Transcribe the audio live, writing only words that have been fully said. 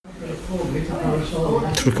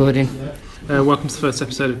It's recording. Welcome to the first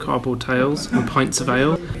episode of Cardboard Tales and Pints of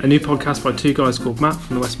Ale, a new podcast by two guys called Matt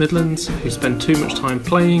from the West Midlands who spend too much time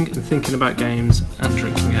playing and thinking about games and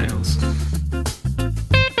drinking ales.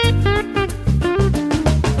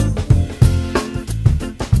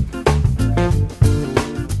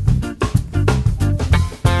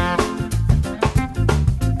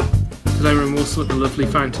 Today we're in Walsall at the lovely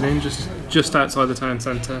Fountain Inn, just outside the town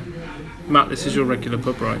centre. Matt, this is your regular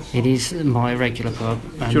pub, right? It is my regular pub. Do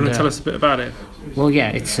you want to tell us a bit about it? Well,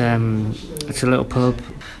 yeah, it's a little pub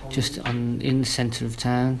just in the centre of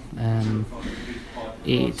town.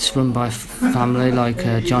 It's run by family like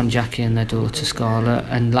John, Jackie and their daughter Scarlett,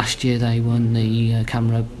 and last year they won the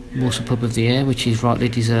CAMRA Walsall Pub of the Year, which is rightly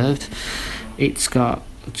deserved. It's got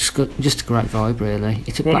just a great vibe, really.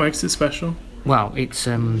 What makes it special? Well, it's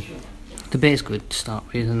the beer's good to start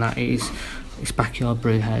with, and that is it's backyard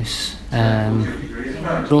brew house.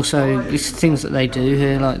 But also it's things that they do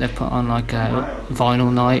here, like they put on like a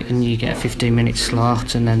vinyl night and you get a 15-minute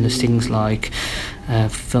slot, and then there's things like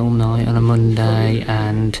film night on a Monday,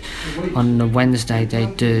 and on a Wednesday they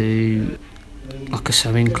do like a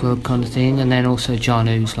sewing club kind of thing. And then also John,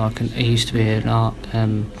 who's he used to be an art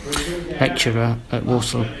lecturer at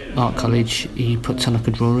Walsall Art College, he puts on like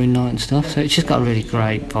a drawing night and stuff, so it's just got a really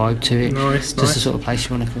great vibe to it. Nice. The sort of place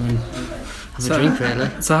you want to come and have a drink,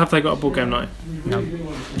 really. So have they got a board game night? No,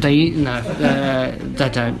 they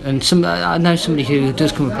don't. And I know somebody who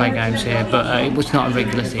does come and play games here, but it was not a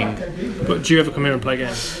regular thing. But do you ever come here and play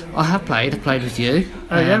games? I played with you.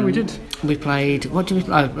 Oh yeah, we did. We played, what did we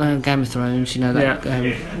play? Game of Thrones, you know, that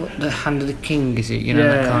what, the Hand of the King, is it? You know,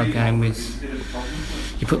 that card game with,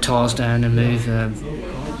 you put tiles down and move.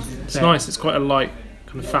 It's nice, it's quite a light,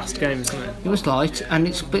 kind of fast game, isn't it? It was light, and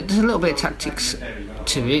there's a little bit of tactics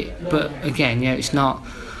to it, but again, it's not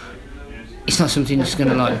something that's going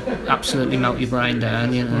to like absolutely melt your brain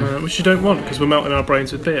down, you know. Which you don't want, because we're melting our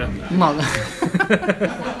brains with beer.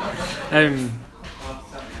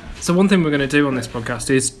 So one thing we're going to do on this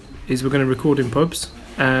podcast is we're going to record in pubs,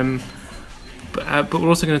 but we're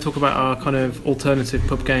also going to talk about our kind of alternative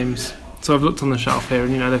pub games. So I've looked on the shelf here,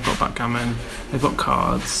 and they've got backgammon, they've got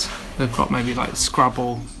cards, they've got maybe like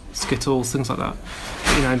Scrabble, Skittles, things like that.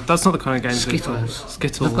 But, that's not the kind of games. Skittles.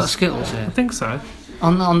 They've got Skittles here. I think so.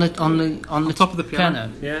 On the top of the piano.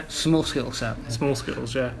 Yeah. Small Skittle set. Small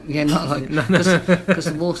Skittles, yeah. Yeah, not like because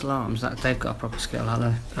the Walsall Arms, they've got a proper Skittle,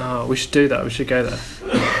 haven't they? Oh, we should do that. We should go there.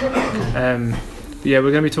 Yeah,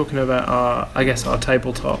 we're going to be talking about our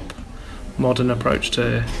tabletop modern approach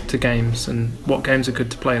to games and what games are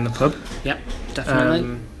good to play in the pub. Yep,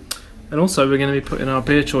 definitely. And also we're going to be putting our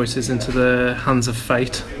beer choices into the hands of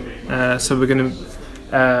fate. So we're going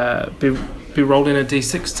to be rolling a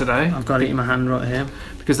D6 today. I've got it in my hand right here.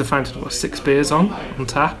 Because the Fountain got 6 beers on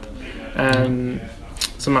tap.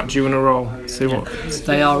 So Matt, do you want to roll? See what?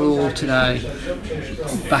 They are all today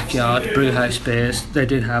backyard brew house beers. They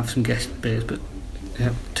do have some guest beers, but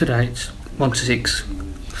today it's 1 to 6.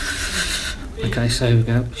 Okay, so here we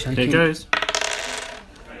go. Shaking. Here it goes.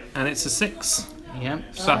 And it's a 6. Yeah.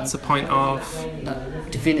 So that's a pint of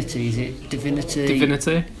Divinity, is it? Divinity.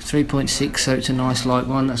 3.6, so it's a nice light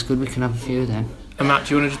one. That's good. We can have a few then. And Matt,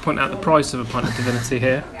 do you want to just point out the price of a pint of Divinity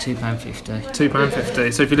here? £2.50.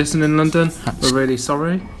 £2.50. So if you're listening in London, we're really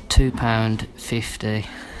sorry. £2.50.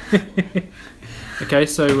 Okay,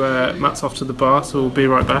 so Matt's off to the bar, so we'll be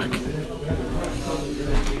right back.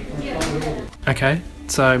 Okay,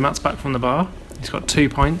 so Matt's back from the bar. He's got 2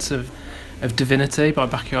 pints of Divinity by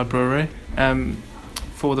Backyard Brewery.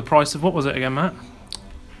 For the price of, what was it again, Matt?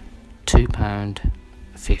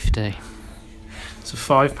 £2.50. So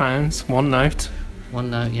 £5, one note.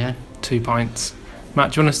 One note, yeah. 2 pints.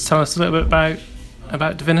 Matt, do you want to tell us a little bit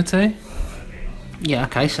about Divinity? Yeah,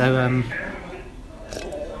 okay, so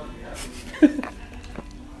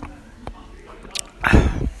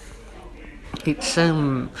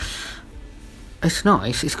it's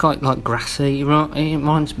nice. It's quite like grassy. It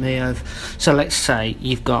reminds me of. So let's say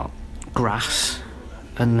you've got grass,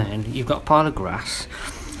 and then you've got a pile of grass,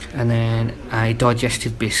 and then a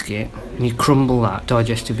digestive biscuit, and you crumble that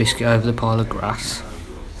digestive biscuit over the pile of grass,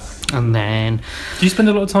 and then. Do you spend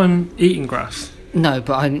a lot of time eating grass? No,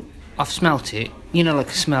 but I've smelt it. Like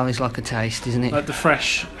a smell is like a taste, isn't it? Like the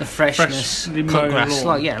freshness, cut grass.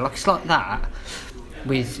 Lawn. It's like that.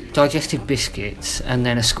 With digestive biscuits and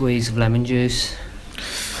then a squeeze of lemon juice.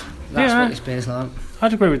 That's what this beer's like.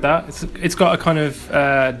 I'd agree with that. It's got a kind of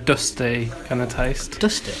dusty kind of taste.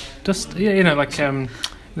 Dusty? Yeah, like in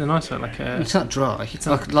a nice way, like a. It's not dry. It's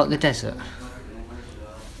like the desert.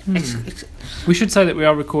 We should say that we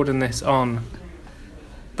are recording this on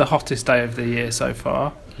the hottest day of the year so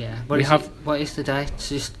far. Yeah. What is the date?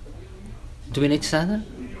 Do we need to say that?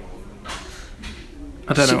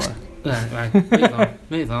 I don't know. Right. Move on.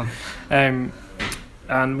 Move on.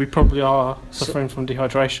 And we probably are suffering from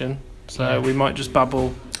dehydration, so we might just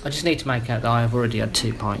babble. I just need to make out that I have already had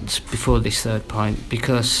 2 pints before this third pint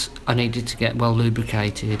because I needed to get well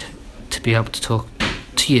lubricated to be able to talk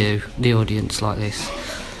to you, the audience, like this.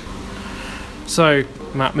 So,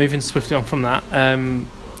 Matt, moving swiftly on from that,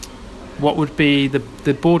 what would be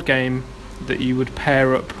the board game that you would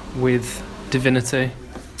pair up with Divinity?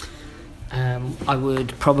 I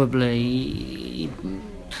would probably...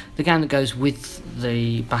 The game that goes with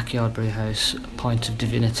the Backyard Brewhouse pint of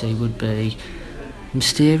Divinity would be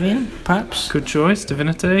Mysterium, perhaps? Good choice.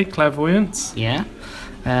 Divinity, Clairvoyance. Yeah.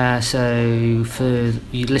 So for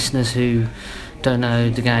you listeners who don't know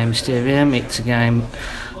the game Mysterium, it's a game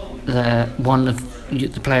that one of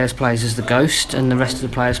the players plays as the ghost and the rest of the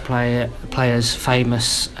players play as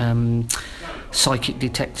famous psychic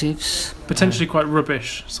detectives. Potentially quite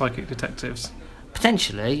rubbish psychic detectives.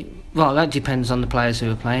 Potentially. Well, that depends on the players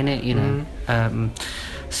who are playing it, you know.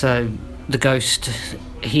 So the ghost,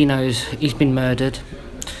 he knows he's been murdered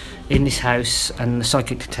in this house, and the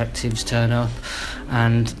psychic detectives turn up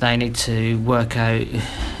and they need to work out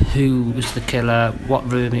who was the killer, what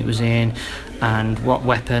room it was in, and what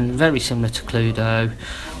weapon. Very similar to Cluedo,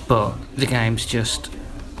 but the game's just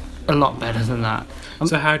a lot better than that.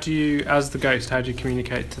 So how do you, as the ghost, how do you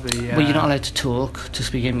communicate to the... Well, you're not allowed to talk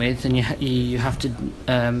to begin with, and you have to...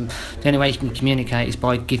 the only way you can communicate is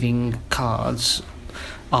by giving cards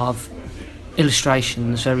of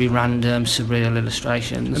illustrations, very random, surreal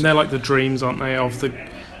illustrations. And they're like the dreams, aren't they, of the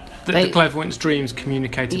clairvoyant's dreams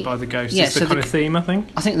communicated by the ghost. Yeah, it's the kind of theme, I think.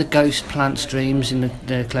 I think the ghost plants dreams in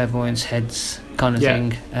the clairvoyant's heads, kind of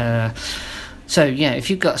thing. So, yeah, if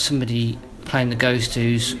you've got somebody playing the ghost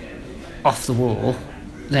who's off the wall,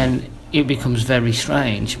 then it becomes very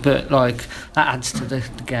strange, but like that adds to the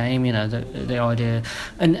game, you know, the idea.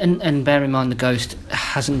 And bear in mind the ghost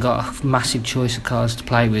hasn't got a massive choice of cards to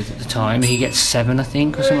play with at the time. He gets 7, I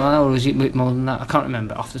think, or something like that, or is it a bit more than that? I can't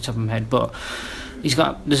remember off the top of my head, but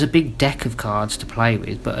there's a big deck of cards to play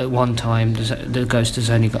with, but at one time the ghost has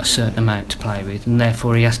only got a certain amount to play with, and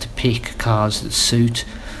therefore he has to pick cards that suit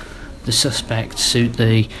the suspect, suit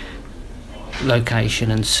the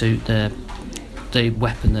location, and suit the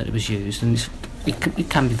weapon that it was used, and it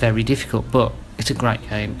can be very difficult, but it's a great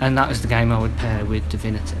game, and that is the game I would pair with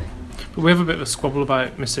Divinity. But we have a bit of a squabble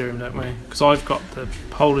about Mysterium, don't we? Because I've got the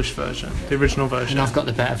Polish version, the original version. And I've got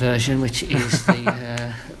the better version, which is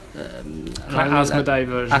the Asmodee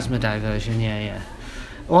version. Asmodee version, yeah.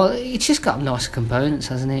 Well, it's just got nicer components,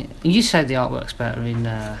 hasn't it? You said the artwork's better in...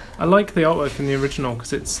 I like the artwork in the original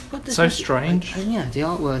because it's so strange. Yeah, the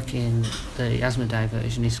artwork in the Asmodee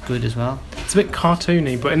version is good as well. It's a bit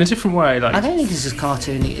cartoony, but in a different way. Like, I don't think it's as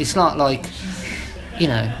cartoony. It's not like, you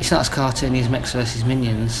know, it's not as cartoony as Mechs vs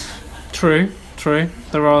Minions. True.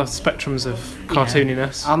 There are spectrums of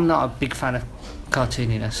cartooniness. Yeah, I'm not a big fan of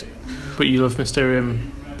cartooniness. But you love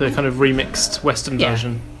Mysterium, the kind of remixed Western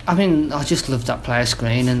version. I mean, I just love that player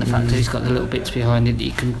screen and the fact that it's got the little bits behind it that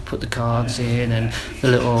you can put the cards in, and the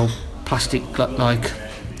little plastic like.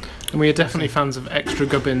 And we are definitely fans of extra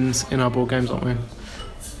gubbins in our board games, aren't we?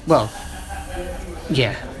 Well,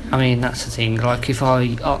 yeah. I mean, that's the thing. Like, if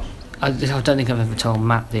I don't think I've ever told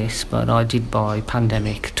Matt this, but I did buy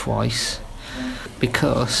Pandemic twice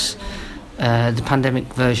because the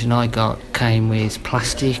Pandemic version I got came with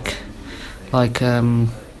plastic, like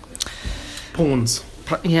pawns.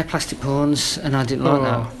 Plastic pawns, and I didn't like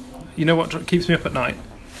that. You know what keeps me up at night?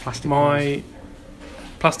 My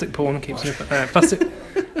plastic pawn keeps me up at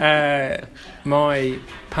night. My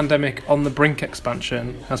Pandemic On the Brink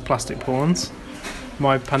expansion has plastic pawns.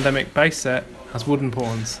 My Pandemic base set has wooden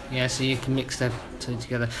pawns. Yeah, so you can mix them two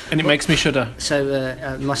together. And it makes me shudder. So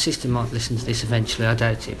my sister might listen to this eventually, I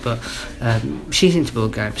doubt it, but she's into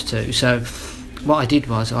board games too. So what I did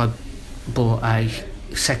was I bought a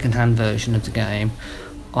second-hand version of the game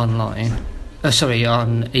online, on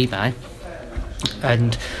eBay,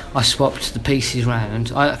 and I swapped the pieces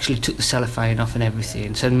round. I actually took the cellophane off and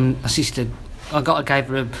everything. So my sister, I gave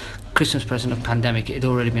her a Christmas present of Pandemic. It had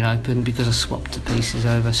already been opened because I swapped the pieces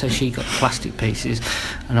over. So she got the plastic pieces,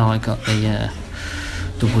 and I got the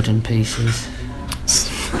wooden pieces.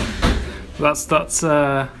 That's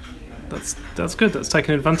good. That's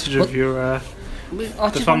taking advantage of your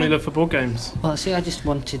the family love for board games. Well, see, I just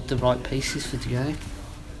wanted the right pieces for the game.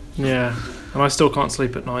 Yeah, and I still can't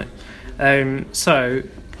sleep at night. So,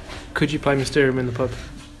 could you play Mysterium in the pub?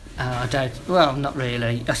 I don't. Well, not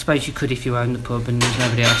really. I suppose you could if you own the pub and there's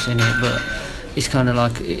nobody else in it, but it's kind of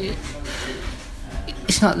like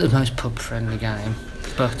It's not the most pub-friendly game,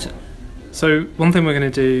 but So one thing we're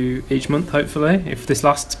going to do each month, hopefully, if this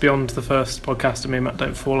lasts beyond the first podcast and me and Matt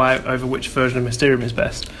don't fall out over which version of Mysterium is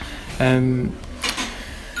best,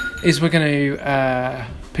 is we're going to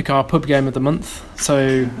pick our pub game of the month.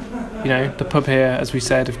 So, the pub here, as we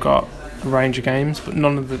said, have got a range of games, but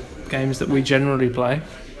none of the games that we generally play.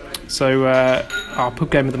 So our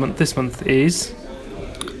pub game of the month this month is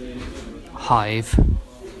Hive.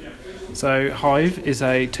 So Hive is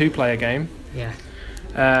a 2-player game, Yeah.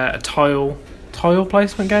 a tile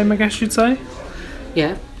placement game, I guess you'd say.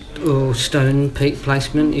 Yeah. Or stone peak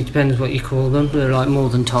placement. It depends what you call them. They're like more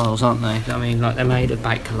than tiles, aren't they? I mean, like they're made of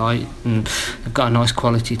Bakelite and they've got a nice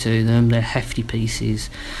quality to them. They're hefty pieces.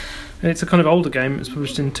 It's a kind of older game. It was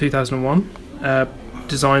published in 2001,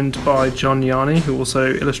 designed by John Yanni, who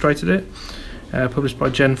also illustrated it. Published by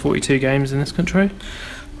Gen 42 Games in this country.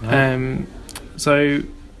 Right. So,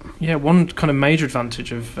 one kind of major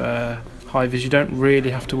advantage of Hive is you don't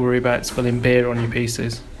really have to worry about spilling beer on your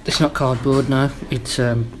pieces. It's not cardboard, no. It's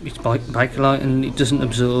Bakelite and it doesn't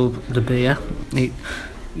absorb the beer. You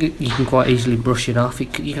can quite easily brush it off. You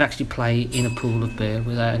can actually play in a pool of beer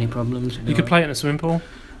without any problems. You could play it in a swimming pool.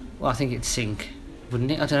 Well, I think it'd sink,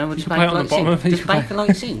 wouldn't it? I don't know. You could play it on the bottom of it. Does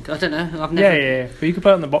Bakelite sink? I don't know. I've never. Yeah. But you could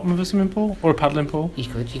play it on the bottom of a swimming pool or a paddling pool. You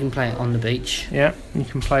could. You can play it on the beach. Yeah, you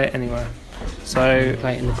can play it anywhere. You So, can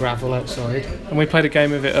play it in the gravel outside. and we played a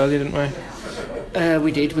game of it earlier, didn't we?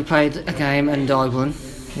 We did. We played a game and I won.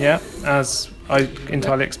 Yeah, as I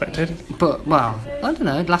entirely expected. But well, I don't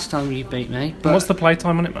know. Last time you beat me. But What's the play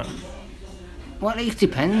time on it, man? well, it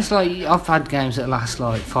depends. Like I've had games that last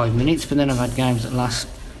like 5 minutes, but then I've had games that last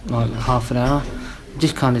like half an hour. It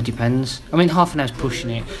just kind of depends. I mean, half an hour's pushing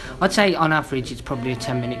it. I'd say on average it's probably a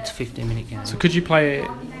 10-minute to 15-minute game. So could you play it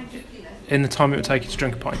in the time it would take you to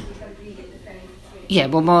drink a pint? Yeah,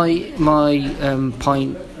 well, my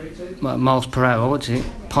pint miles per hour. What's it?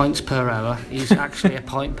 Pints per hour is actually a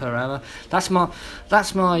pint per hour. That's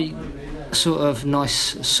my sort of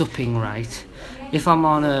nice supping rate. If I'm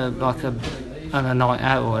on a night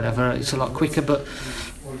out or whatever, it's a lot quicker. But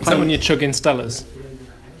Is that when you're chugging Stellas?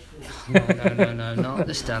 No, not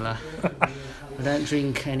the Stella. I don't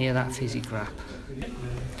drink any of that fizzy crap.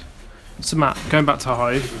 So Matt, going back to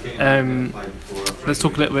Hive, let's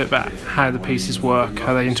talk a little bit about how the pieces work,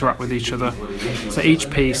 how they interact with each other. So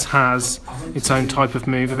each piece has its own type of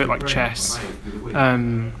move, a bit like chess.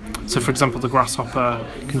 So for example, the grasshopper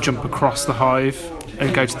can jump across the hive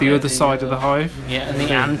and go to the other side of the hive. Yeah, and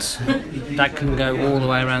the ant, that can go all the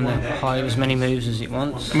way around the hive, as many moves as it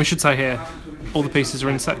wants. And we should say here, all the pieces are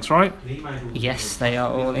insects, right? Yes, they are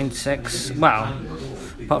all insects. Well,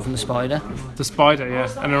 apart from the spider. The spider, yeah,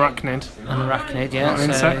 an arachnid. An arachnid, yeah. Not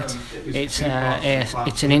an insect. It's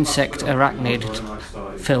an insect arachnid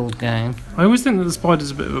filled game. I always think that the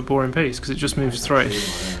spider's a bit of a boring piece because it just moves through.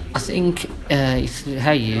 I think it's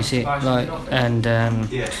how you use it, I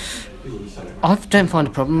don't find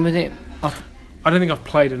a problem with it. I don't think I've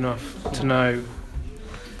played enough to know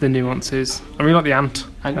the nuances. I really like the ant.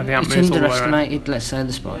 How the ant It's moves all the way around. underestimated, let's say,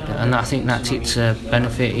 the spider, and I think that's its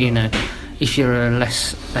benefit. If you're a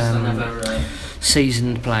less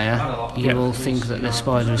seasoned player, you will think that the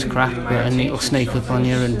spider is crap, and it'll sneak up on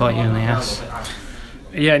you and bite you in the ass.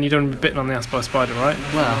 Yeah, and you don't want to be bitten on the ass by a spider, right?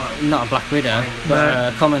 Well, not a black widow,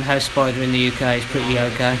 but a common house spider in the UK is pretty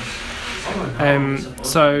okay.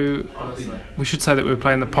 So we should say that we're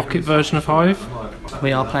playing the pocket version of Hive.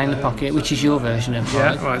 We are playing the pocket, which is your version of Yeah,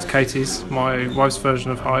 Hive. well, it's Katie's, my wife's version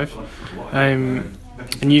of Hive. And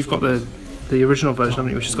you've got the original version, haven't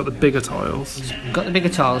you, which has got the bigger tiles. Got the bigger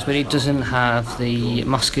tiles, but it doesn't have the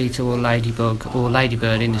mosquito or ladybug or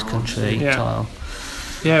ladybird in this country Yeah. tile.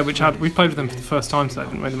 Yeah, we played with them for the first time today,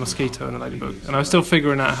 didn't we? The mosquito and the ladybug. And I was still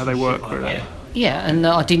figuring out how they work, really. Yeah, and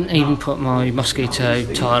I didn't even put my mosquito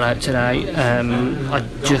tile out today. I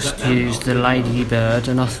just used the ladybird,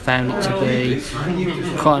 and I found it to be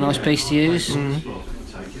quite a nice piece to use.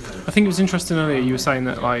 I think it was interesting earlier you were saying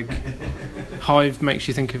that, like, Hive makes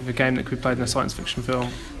you think of a game that could be played in a science fiction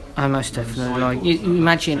film. Most definitely. Like, you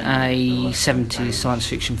imagine a 70s science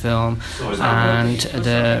fiction film, and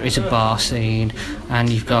there is a bar scene, and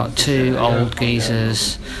you've got two old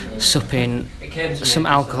geezers supping some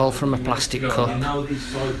alcohol from a plastic cup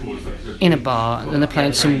in a bar, and they're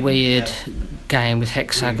playing some weird game with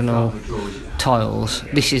hexagonal tiles.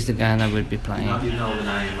 This is the game I would be playing. I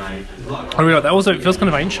really like that. Also, it feels kind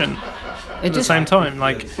of ancient at the same time.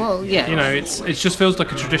 Like, well, yeah. it just feels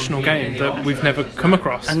like a traditional game that we've never come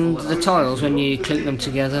across. And the tiles, when you clink them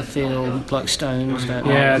together, feel like stones, don't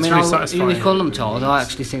they? Yeah, it's really satisfying. We call them tiles. I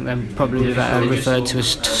actually think they're probably better referred to as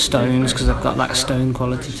stones because they've got that stone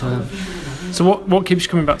quality to them. So what keeps you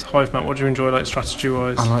coming back to Hive, Matt? What do you enjoy, like,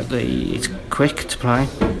 strategy-wise? I like it's quick to play.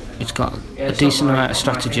 It's got a decent amount of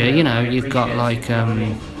strategy. You know, you've got like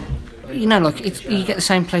you get the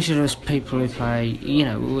same pleasure as people who play. You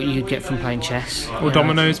know, what you get from playing chess Or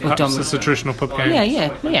dominoes, perhaps. It's a traditional pub game.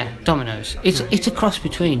 Yeah. Dominoes. It's a cross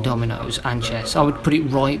between dominoes and chess. I would put it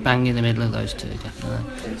right bang in the middle of those two,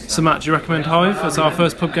 definitely. So, Matt, do you recommend Hive as our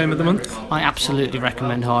first pub game of the month? I absolutely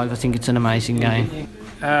recommend Hive. I think it's an amazing game.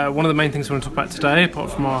 One of the main things we want to talk about today,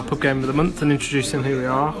 apart from our pub game of the month and introducing who we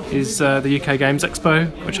are, is the UK Games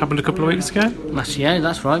Expo, which happened a couple of weeks ago.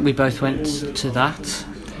 That's right. We both went to that.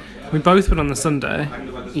 We both went on the Sunday.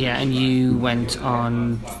 Yeah, and you went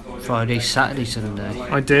on Friday, Saturday, Sunday.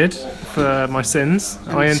 I did, for my sins.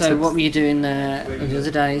 So what were you doing there the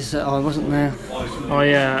other days that I wasn't there?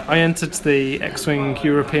 I entered the X-Wing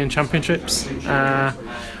European Championships,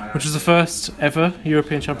 which was the first ever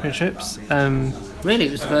European Championships. Really,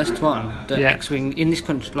 it was the first one, the Yeah. X-Wing in this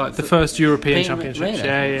country, like The first European Really? Championships.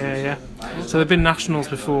 Yeah. So there've been nationals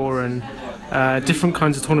before and different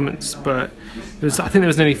kinds of tournaments, but I think there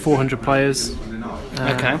was nearly 400 players.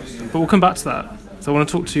 Okay. But we'll come back to that. So I want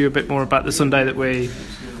to talk to you a bit more about the Sunday that we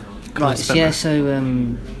Right. spent Yeah. there. So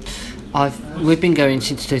we've been going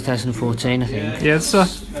since 2014, I think. Yeah, it's our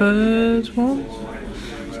third one,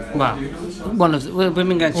 Well, we've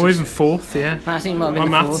been going. or Since, even fourth. Yeah. I think it might have been My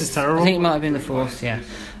the maths fourth. is terrible. I think it might have been the fourth. Yeah,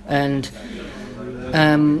 and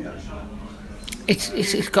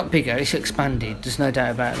it's got bigger. It's expanded. There's no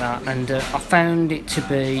doubt about that. And I found it to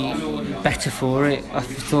be better for it. I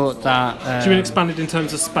thought that. Do you mean expanded in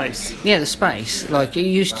terms of space? Yeah, the space. Like it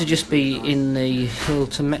used to just be in the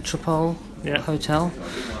Hilton Metropole Hotel,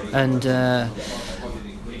 and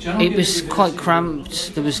it was quite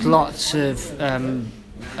cramped. There was lots of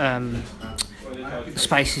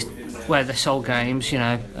spaces where they sold games. You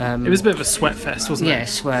know, It was a bit of a sweat fest, wasn't it? yeah,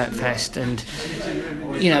 sweat fest, and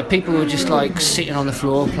people were just like sitting on the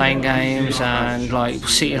floor playing games and like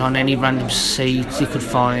sitting on any random seat you could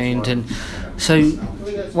find, and so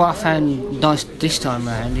what I found nice this time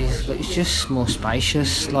round is that it's just more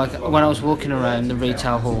spacious. Like when I was walking around the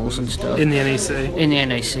retail halls and stuff In the NEC. in the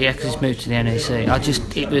NEC, yeah, because it's moved to the NEC.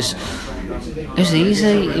 It was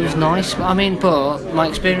easy. It was nice. But my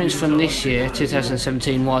experience from this year,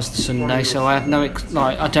 2017, was the Sunday. So I have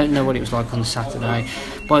I don't know what it was like on the Saturday.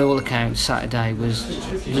 By all accounts, Saturday was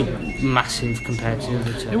massive compared to the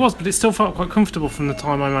other two. It was, but it still felt quite comfortable from the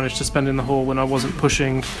time I managed to spend in the hall when I wasn't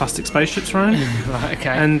pushing plastic spaceships around. Right,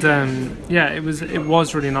 okay. And it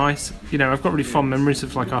was really nice. I've got really fond memories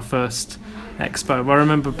of like our first expo. I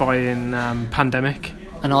remember buying Pandemic.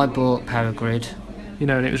 And I bought Power Grid.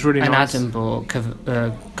 And it was really And nice. Adam bought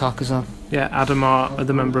Carcassonne. Yeah, Adam,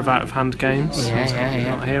 the member of Out of Hand Games.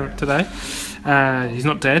 Yeah. Not here today. He's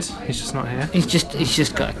not dead. He's just not here. He's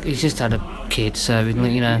just had a kid, so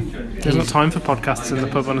There's not time for podcasts in the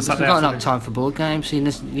pub on a Saturday We've got afternoon. enough time for board games.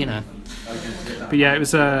 But yeah,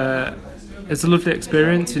 it's a lovely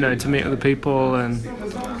experience, to meet other people and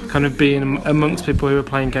kind of being amongst people who are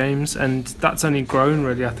playing games, and that's only grown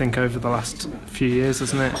really, I think, over the last few years,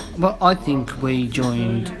 hasn't it? Well, I think we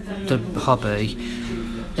joined the hobby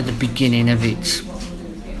at the beginning of its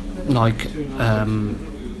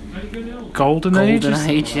Golden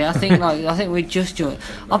age. Yeah. I think we just joined.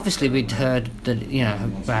 Obviously, we'd heard that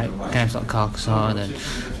about games like Carcassonne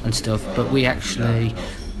and stuff, but we actually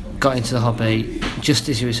got into the hobby just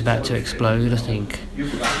as it was about to explode. I think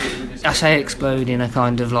I say explode in a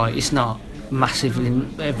kind of like it's not massive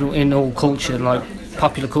in all culture, like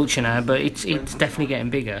popular culture now, but it's definitely getting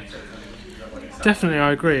bigger. Definitely,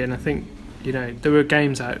 I agree, and I think there were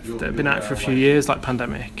games out that have been out for a few years, like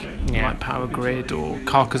Pandemic, like Power Grid or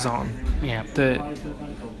Carcassonne. Yeah.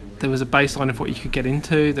 There was a baseline of what you could get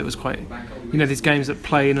into that was quite, these games that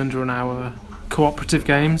play in under an hour, cooperative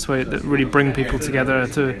games that really bring people together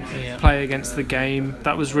to play against the game.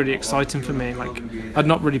 That was really exciting for me. Like, I'd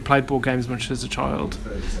not really played board games much as a child,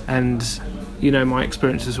 and my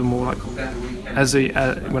experiences were more like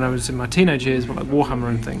when I was in my teenage years, were like Warhammer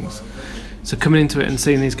and things. So coming into it and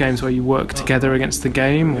seeing these games where you work together against the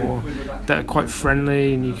game, or that are quite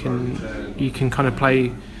friendly, and you can kind of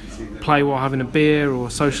play while having a beer or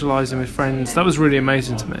socialising with friends, that was really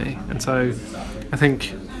amazing to me. And so I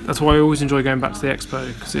think that's why I always enjoy going back to the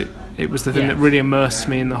expo, because it was the thing that really immersed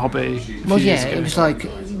me in the hobby. Years ago. It was like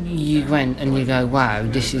you went and you go, wow,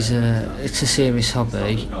 it's a serious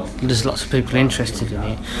hobby. There's lots of people interested in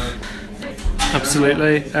it.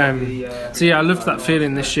 Absolutely. I loved that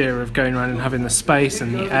feeling this year of going around and having the space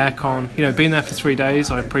and the aircon. Being there for 3 days,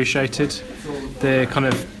 I appreciated the kind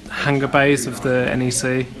of hangar bays of the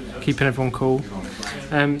NEC, keeping everyone cool.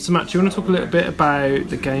 So Matt, do you want to talk a little bit about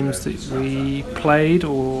the games that we played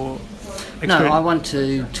or No, I want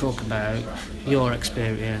to talk about your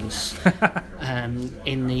experience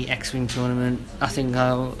in the X-Wing tournament. I think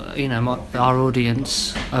our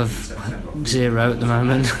audience of 0 at the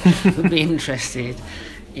moment would be interested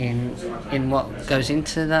in what goes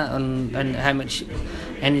into that and how much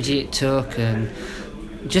energy it took and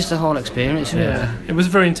just the whole experience. Really. Yeah, it was a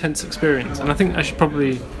very intense experience, and I think I should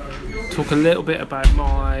probably talk a little bit about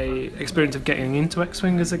my experience of getting into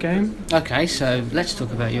X-Wing as a game. Okay, so let's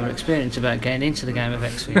talk about your experience about getting into the game of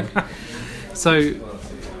X-Wing. So,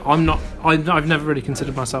 I've never really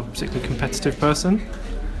considered myself a particularly competitive person,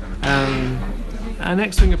 and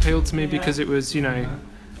X-Wing appealed to me because it was,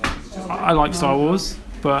 I like Star Wars,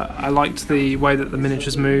 but I liked the way that the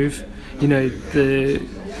miniatures move, the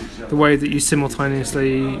way that you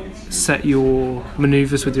simultaneously set your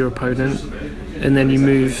manoeuvres with your opponent, and then you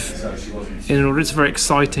move in order. It's a very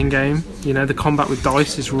exciting game. The combat with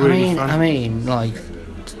dice is really fun. I mean, like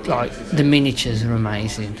the miniatures are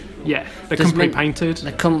amazing. Yeah, they come pre-painted.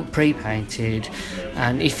 They come pre-painted,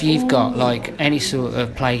 and if you've got like any sort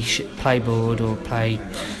of playboard or play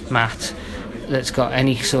mat that's got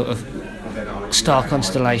any sort of star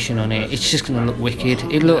constellation on it, it's just going to look wicked.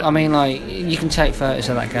 You can take photos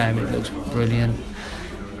of that game. It looks brilliant.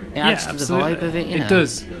 It adds to the vibe of it. It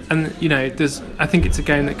does, and I think it's a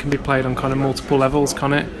game that can be played on kind of multiple levels,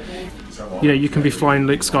 can't it? You can be flying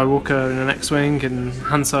Luke Skywalker in an X-Wing and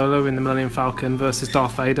Han Solo in the Millennium Falcon versus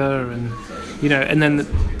Darth Vader, and and then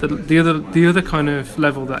the other kind of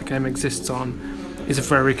level that game exists on is a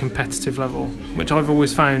very competitive level, which I've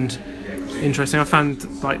always found interesting. I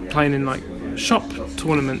found like playing in like shop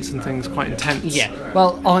tournaments and things quite intense. Yeah.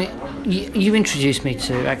 Well, you introduced me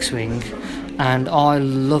to X-Wing, and I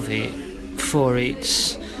love it for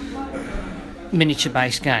its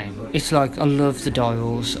miniature-based game. It's like I love the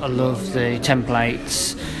dials, I love the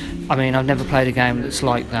templates. I mean, I've never played a game that's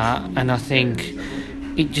like that, and I think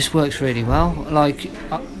it just works really well. Like,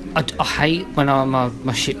 I hate when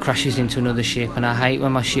my ship crashes into another ship, and I hate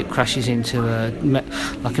when my ship crashes into a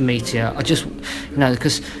meteor. I just,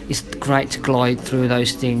 because it's great to glide through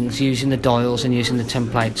those things using the dials and using the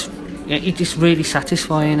templates. It's really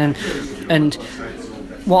satisfying, and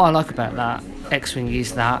what I like about that X-Wing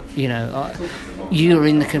is that you're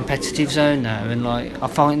in the competitive zone now, and I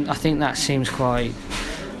think that seems kind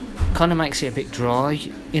of makes it a bit dry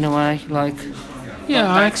in a way.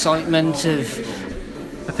 The excitement of.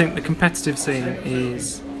 I think the competitive scene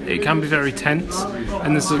it can be very tense,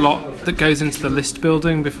 and there's a lot that goes into the list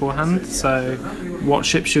building beforehand. So, what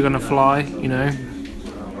ships you're going to fly,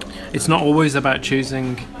 it's not always about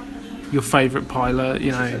choosing your favourite pilot,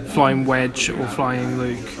 flying Wedge or flying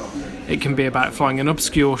Luke. It can be about flying an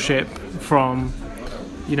obscure ship from,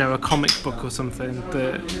 a comic book or something.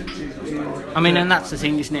 And that's the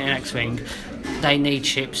thing, isn't it, in X-Wing? They need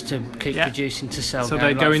ships to keep producing to sell. So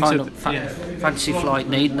they go into Fantasy Flight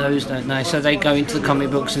need those, don't they? So they go into the comic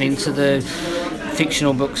books and into the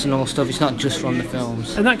fictional books and all stuff. It's not just from the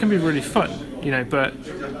films. And that can be really fun, but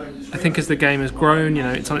I think as the game has grown,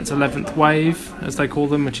 it's on its 11th wave, as they call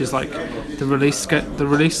them, which is like the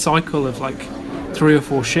release cycle of like 3 or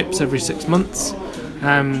 4 ships every 6 months.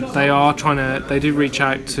 They do reach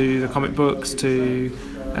out to the comic books, to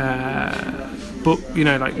book,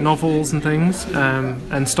 like novels and things,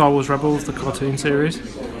 and Star Wars Rebels, the cartoon series,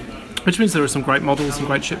 which means there are some great models and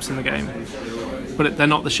great ships in the game, but they're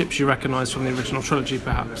not the ships you recognise from the original trilogy,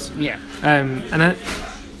 perhaps. Yeah.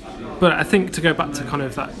 But I think to go back to kind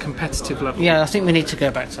of that competitive level. Yeah, I think we need to go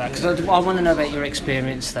back to that, because I want to know about your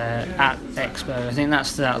experience there at Expo. I think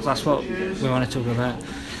that's what we want to talk about.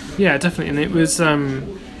 Yeah, definitely. And it was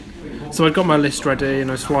so I'd got my list ready, and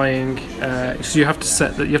I was flying. So you have to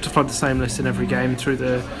fly the same list in every game through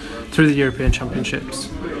the European Championships.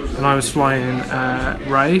 And I was flying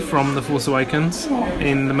Rey from The Force Awakens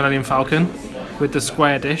in the Millennium Falcon with the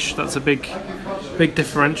square dish. That's a big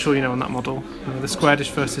differential, on that model. The square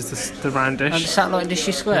dish versus the round dish. And the satellite dish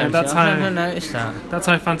is square. Yeah, I've never noticed that. That's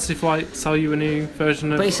how Fantasy Flight sell you a new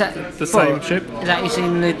version of the same ship. That is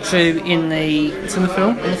in the. It's in the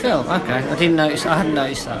film. In the film, okay. I hadn't noticed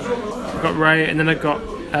that. I got Rey, and then I got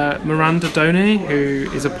Miranda Doney,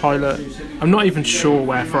 who is a pilot. I'm not even sure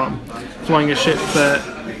where from, flying a ship that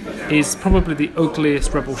is probably the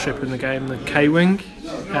ugliest rebel ship in the game, the K-Wing.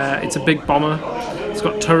 It's a big bomber. It's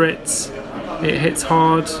got turrets. It hits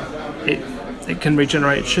hard. It can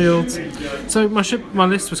regenerate shields. So my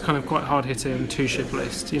list was kind of quite hard hitting, 2-ship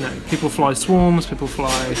list. People fly swarms, people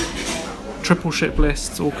fly triple ship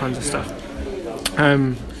lists, all kinds of stuff.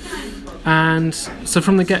 And so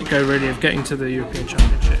from the get-go, really, of getting to the European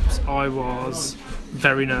Championships, I was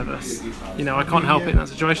very nervous. You know, I can't help it in that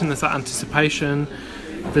situation. There's that anticipation.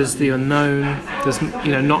 There's the unknown. There's,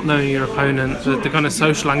 you know, not knowing your opponent. The kind of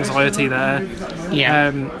social anxiety there.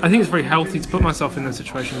 Yeah. I think it's very healthy to put myself in those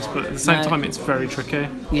situations, but at the same time, it's very tricky.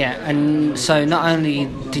 Yeah, and so not only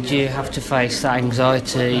did you have to face that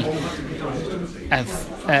anxiety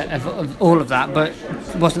of all of that, but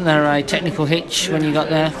wasn't there a technical hitch when you got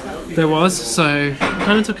there? There was, so it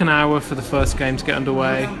kind of took an hour for the first game to get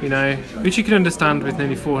underway, you know, which you can understand with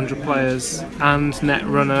nearly 400 players and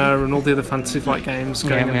Netrunner and all the other Fantasy Flight games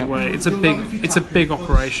going underway. It's a big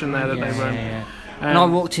operation there that they run. Yeah. And I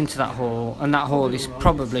walked into that hall, and that hall is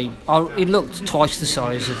probably, it looked twice the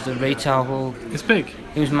size of the retail hall. It's big.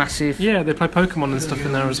 It was massive. Yeah, they play Pokemon and stuff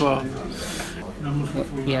in there as well.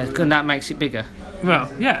 Yeah, and that makes it bigger. Well,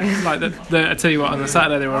 yeah, like I tell you what, on the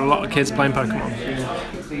Saturday there were a lot of kids playing Pokemon.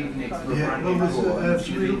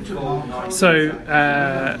 So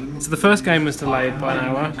the first game was delayed by an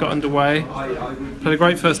hour, got underway, played a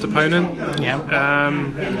great first opponent,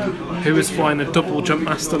 who was flying a double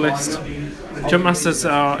Jumpmaster list. Jumpmasters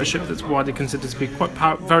are a ship that's widely considered to be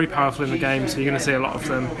very powerful in the game, so you're going to see a lot of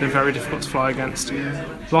them. They're very difficult to fly against.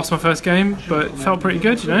 Lost my first game, but felt pretty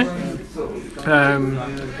good, you know.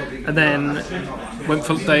 And then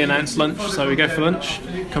they announced lunch, so we go for lunch,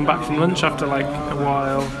 come back from lunch after like a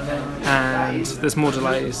while, and there's more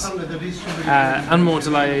delays, and more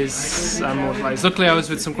delays, and more delays. Luckily I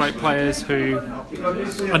was with some great players who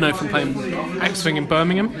I know from playing X-Wing in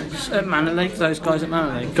Birmingham. At Manor League, those guys at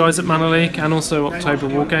Manor League? Guys at Manor League, and also October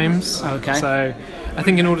War Games. Okay. So I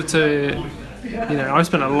think in order to, you know, I've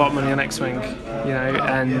spent a lot of money on X-Wing, you know,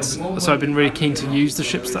 and so I've been really keen to use the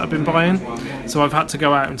ships that I've been buying. So I've had to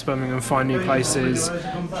go out into Birmingham and find new places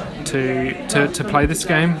to play this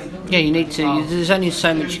game. Yeah, you need to. There's only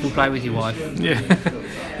so much you can play with your wife. Yeah, and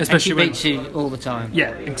she especially beats you all the time.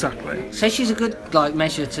 Yeah, exactly. So she's a good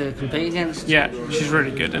measure to compete against. Yeah, she's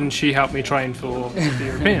really good, and she helped me train for the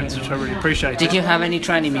Europeans, which I really appreciate. Did you have any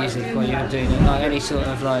training music while you were doing it? Like any sort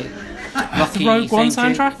of like Rocky the Rogue One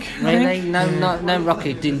soundtrack? Really? No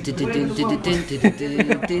Rocky.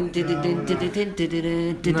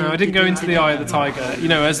 No, I didn't go into the Eye of the Tiger. You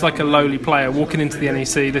know, as like a lowly player, walking into the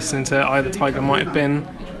NEC, listening to Eye of the Tiger might have been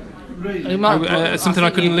something I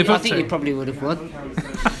couldn't live up to. I think you probably would have won.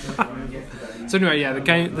 So anyway, yeah,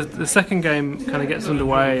 the second game kind of gets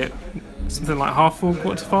underway at something like 4:30,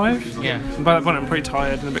 4:45. Yeah. And by that point, I'm pretty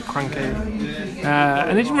tired and a bit cranky,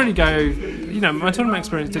 and it didn't really go. You know, my tournament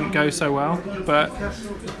experience didn't go so well, but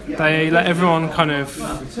they let everyone kind of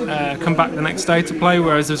come back the next day to play,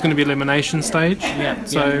 whereas there was going to be elimination stage. Yeah.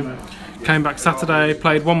 So. Came back Saturday,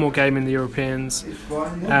 played one more game in the Europeans,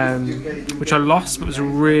 which I lost, but it was a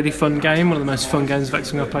really fun game, one of the most fun games of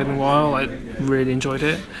X-Wing I've played in a while. I really enjoyed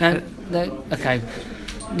it. Okay,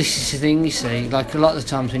 this is the thing, you see, like a lot of the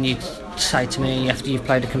times when you say to me after you've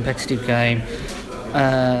played a competitive game,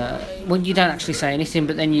 well, you don't actually say anything,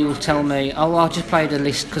 but then you'll tell me, oh, I just played a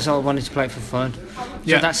list because I wanted to play it for fun.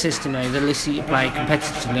 So that says to me, the lists that you play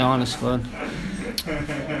competitively aren't as fun.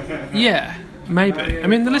 Yeah. Maybe. I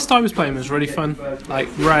mean, the list I was playing was really fun. Like,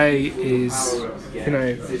 Rey is, you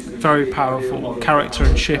know, very powerful character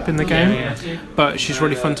and ship in the game, but she's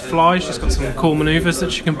really fun to fly. She's got some cool manoeuvres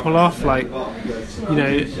that she can pull off, like, you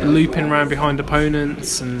know, looping around behind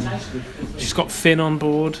opponents, and she's got Finn on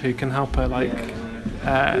board who can help her, like,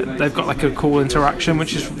 they've got like a cool interaction,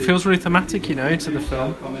 which feels really thematic, you know, to the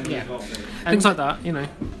film. Yeah. Things like that, you know.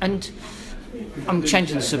 And I'm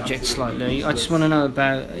changing the subject slightly. I just want to know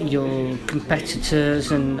about your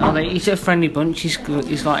competitors, and is it a friendly bunch?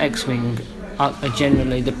 Is like X-Wing, are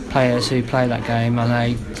generally the players who play that game, are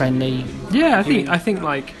they friendly? Yeah, I think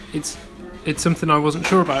like it's something I wasn't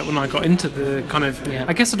sure about when I got into the kind of. Yeah.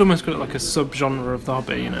 I guess I'd almost got it like a sub-genre of the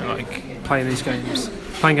hobby, you know, like playing games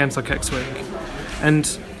like X-Wing,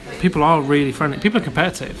 and people are really friendly. People are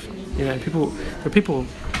competitive, you know.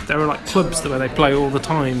 There are like clubs where they play all the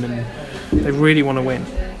time, and they really want to win,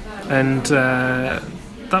 and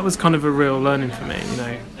that was kind of a real learning for me, you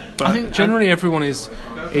know. But I think generally everyone is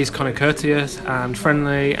kind of courteous and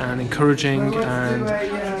friendly and encouraging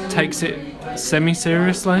and takes it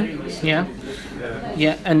semi-seriously. Yeah,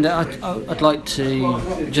 and I'd like to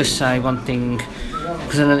just say one thing,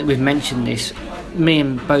 because I know that we've mentioned this.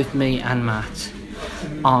 Both me and Matt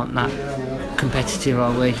aren't that competitive,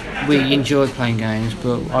 are we? We enjoy playing games,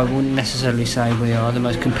 but I wouldn't necessarily say we are the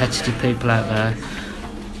most competitive people out there.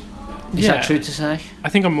 Is that true to say? I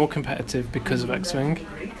think I'm more competitive because of X-Wing.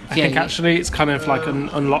 I think actually it's kind of like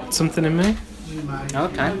unlocked something in me.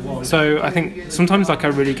 Okay. So I think sometimes like I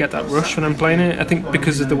really get that rush when I'm playing it. I think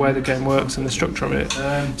because of the way the game works and the structure of it,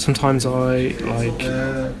 sometimes I'm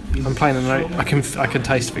playing and I can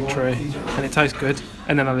taste victory and it tastes good,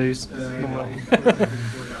 and then I lose normally.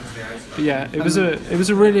 But yeah, it was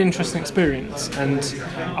a really interesting experience, and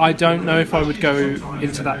I don't know if I would go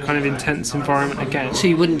into that kind of intense environment again. So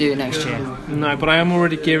you wouldn't do it next year? No, but I am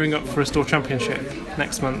already gearing up for a store championship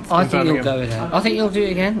next month. I think you'll go with it. I think you'll do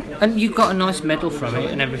it again, and you've got a nice medal from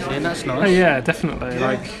it and everything. That's nice. Oh yeah, definitely.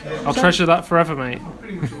 Like I'll treasure that forever, mate.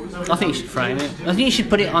 I think you should frame it. I think you should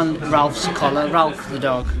put it on Ralph's collar. Ralph the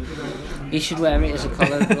dog. He should wear it as a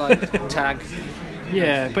collar, like tag.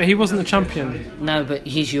 Yeah, but he wasn't the champion. No, but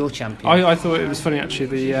he's your champion. I thought it was funny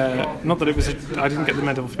actually. Not that it was. I didn't get the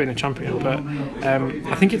medal for being a champion, but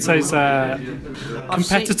I think it says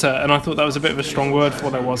competitor, and I thought that was a bit of a strong word for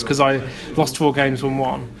what I was, because I lost 4 games, won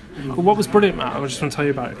 1. But what was brilliant, Matt, I just want to tell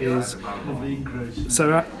you about is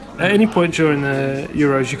so at any point during the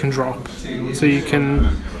Euros you can drop, so you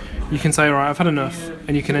can say, all right, I've had enough,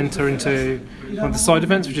 and you can enter into one of the side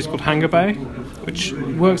events, which is called Hangar Bay, which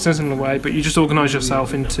works in a similar way, but you just organise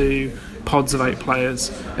yourself into pods of 8 players,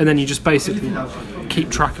 and then you just basically keep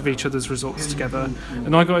track of each other's results together.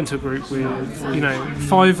 And I got into a group with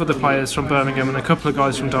 5 other players from Birmingham and a couple of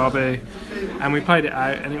guys from Derby, and we played it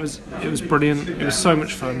out, and it was brilliant. It was so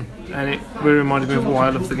much fun, and it really reminded me of why I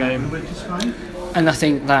love the game. And I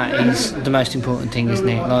think that is the most important thing, isn't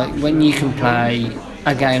it? Like when you can play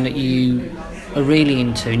a game that you are really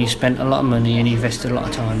into and you spent a lot of money and you invested a lot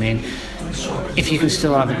of time in, if you can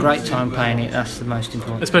still have a great time playing it, that's the most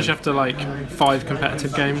important. Especially after like 5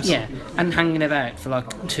 competitive games. Yeah, and hanging about for like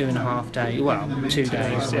 2.5 days. Well, 2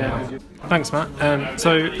 days. Yeah. Thanks, Matt.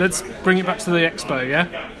 So let's bring it back to the expo.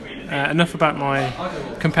 Yeah. Enough about my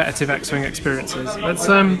competitive X-Wing experiences.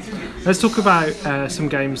 Let's talk about some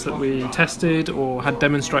games that we tested or had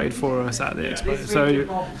demonstrated for us at the expo. So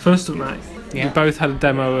first up, Matt, we both had a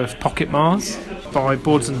demo of Pocket Mars by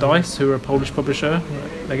Boards and Dice, who are a Polish publisher.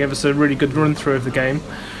 They gave us a really good run through of the game,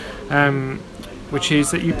 which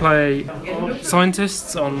is that you play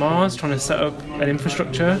scientists on Mars trying to set up an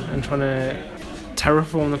infrastructure and trying to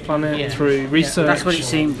terraform the planet through research. Yeah, that's what it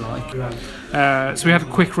seemed like. So we had a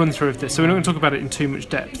quick run through of this, so we're not going to talk about it in too much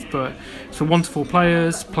depth, but it's for 1 to 4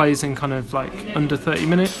 players, plays in kind of like under 30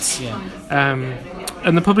 minutes.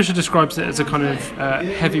 And the publisher describes it as a kind of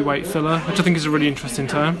heavyweight filler, which I think is a really interesting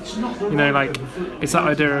term. Like it's that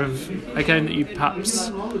idea of a game that you perhaps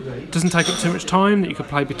doesn't take up too much time, that you could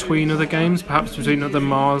play between other games, perhaps between other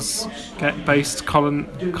Mars-based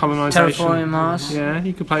colonisation. Terraforming Mars. Yeah,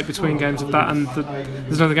 you could play it between games of that, and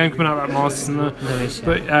there's another game coming out about Mars, isn't there? There is.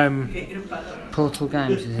 But Portal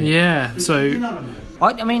Games, is it? yeah, so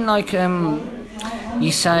I mean, like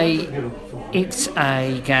you say, it's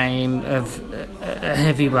a game of a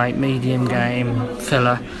heavyweight, medium game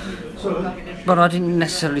filler, but I didn't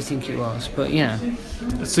necessarily think it was. But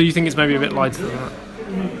so you think it's maybe a bit lighter than that?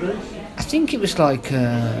 I think it was like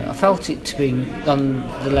I felt it to be on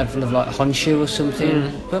the level of like Honshu or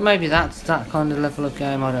something, but maybe that's that kind of level of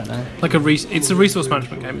game. I don't know. Like it's a resource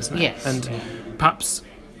management game, isn't it? Yes. And perhaps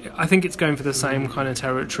I think it's going for the same kind of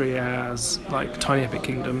territory as like Tiny Epic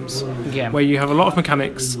Kingdoms, where you have a lot of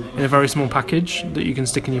mechanics in a very small package that you can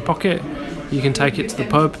stick in your pocket. You can take it to the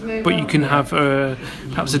pub, but you can have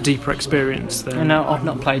perhaps a deeper experience there. No, I've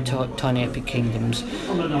not played Tiny Epic Kingdoms.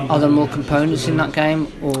 Are there more components in that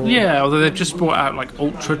game? Or? Yeah, although they've just brought out like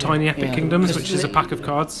Ultra Tiny Epic Kingdoms, which is a pack of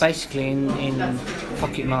cards. Basically, in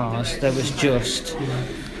Pocket Mars, there was just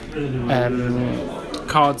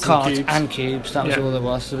cards and cubes. That was all there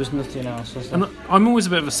was. There was nothing else, was there? And I'm always a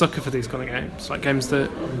bit of a sucker for these kind of games, like games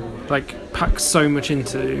that like pack so much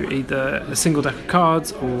into either a single deck of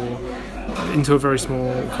cards or into a very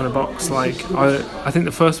small kind of box. Like I think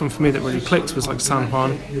the first one for me that really clicked was like San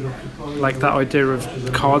Juan, like that idea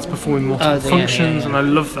of cards performing multiple functions, and I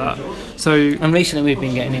love that. So and recently we've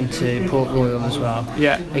been getting into Port Royal as well.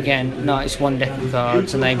 Yeah. Again, no, it's 1 deck of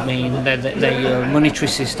cards, and they're your monetary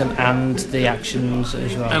system and the actions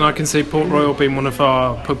as well. And I can see Port Royal being one of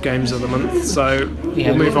our pub games of the month. So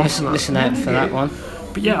we'll move on to that. Listen out for that one.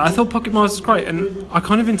 But yeah, I thought Pocket Mars was great, and I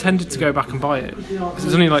kind of intended to go back and buy it because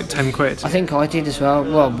it's only like 10 quid. I think I did as well.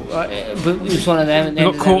 Well, but it was one of them. We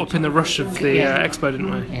got caught up in the rush of the expo,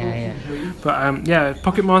 didn't we? Yeah. But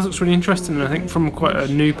Pocket Mars looks really interesting, and I think from quite a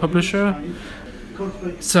new publisher.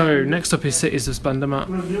 So next up is Cities of Splendour, Matt,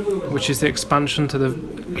 which is the expansion to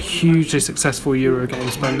the hugely successful Eurogame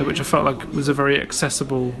Splendour, which I felt like was a very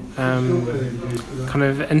accessible kind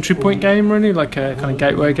of entry point game, really, like a kind of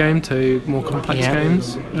gateway game to more complex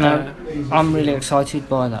games. I'm really excited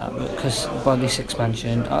by that because by this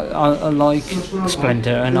expansion. I like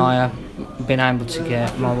Splendor, and I have been able to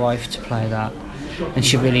get my wife to play that, and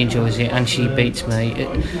she really enjoys it, and she beats me,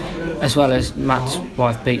 as well as Matt's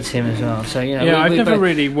wife beats him as well. So yeah, I've never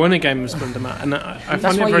really won a game of Splendor, Matt, and I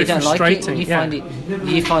find it very frustrating.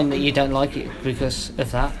 You find that you don't like it because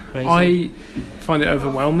of that reason? I find it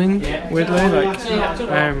overwhelming, weirdly.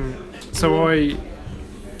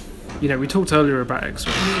 We talked earlier about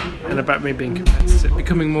X-Wing and about me being competitive,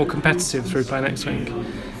 becoming more competitive through playing X-Wing.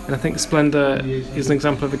 And I think Splendor is an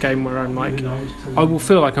example of a game where I'm like, I will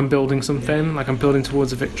feel like I'm building something, like I'm building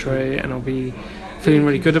towards a victory, and I'll be feeling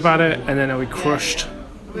really good about it, and then I'll be crushed,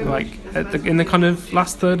 like in the kind of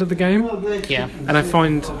last third of the game. Yeah. And I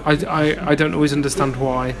find I don't always understand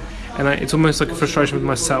why, and it's almost like a frustration with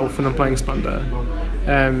myself when I'm playing Splendor.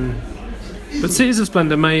 But Cities of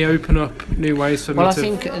Splendor may open up new ways for me to... Well, I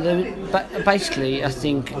think basically, I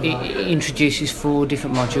think it introduces 4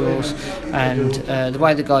 different modules, and the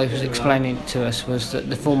way the guy was explaining it to us was that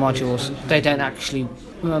the 4 modules, they don't actually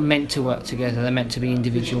meant to work together. They're meant to be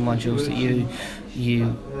individual modules that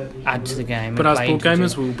you add to the game. But as board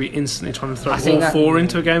gamers, we'll be instantly trying to throw all 4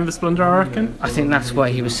 into a game of Splendor, I reckon. I think that's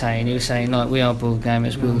what he was saying. He was saying, like, we are board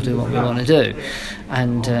gamers, we'll do what we want to do.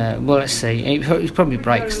 And, well, let's see. It probably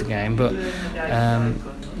breaks the game, but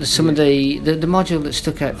some of the module that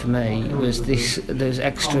stuck out for me was there's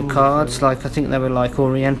extra cards, like I think they were like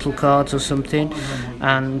Oriental cards or something,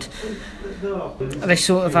 and they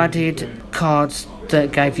sort of added cards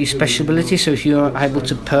that gave you special abilities. So if you were able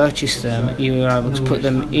to purchase them, you were able to put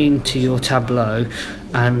them into your tableau,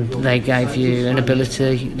 and they gave you an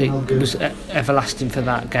ability that was everlasting for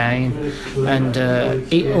that game, and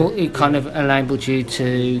it kind of enabled you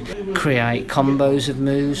to create combos of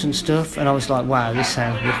moves and stuff. And I was like, wow, this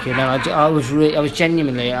sounds wicked. And I was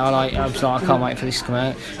genuinely, I was like, I can't wait for this to come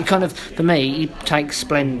out. It kind of, for me, it takes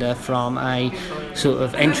Splendor from a sort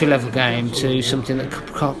of entry-level game to something that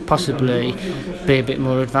could possibly be a bit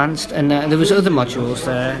more advanced. And there was other modules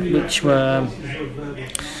there which were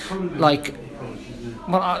like,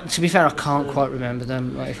 well, to be fair, I can't quite remember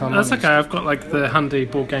them. Like, if I'm That's honest. okay. I've got like the handy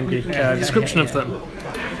Board Game Geek description of them.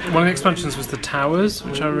 One of the expansions was the Towers,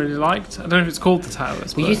 which I really liked. I don't know if it's called the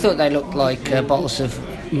Towers. Well, you thought they looked like bottles of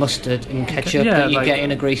mustard and ketchup that you get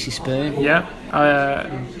in a greasy spoon. Yeah,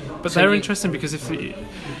 but they're interesting because if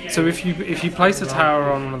you place a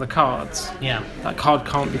tower on one of the cards, that card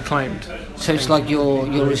can't be claimed. So it's like you're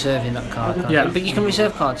reserving that card. Yeah, but you can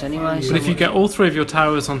reserve cards anyway. But if you get all 3 of your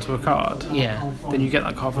towers onto a card, then you get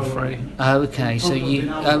that card for free. Oh, okay. So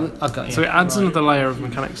I've got you. So it adds another layer of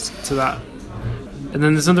mechanics to that. And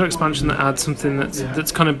then there's another expansion that adds something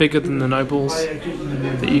that's kind of bigger than the nobles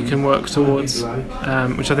that you can work towards,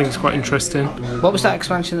 which I think is quite interesting. What was that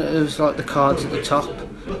expansion that was like the cards at the top?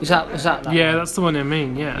 Was that? Yeah, that's the one I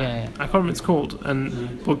mean. Yeah. I can't remember what it's called,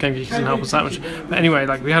 and Board Game Geek doesn't help us that much. But anyway,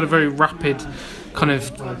 like we had a very rapid kind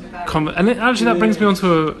of and actually that brings me on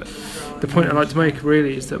to the point I'd like to make.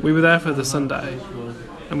 Really, is that we were there for the Sunday,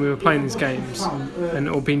 and we were playing these games,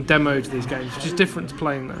 or being demoed these games, which is different to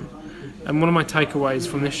playing them. And one of my takeaways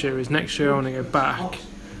from this year is next year I want to go back,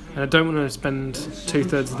 and I don't want to spend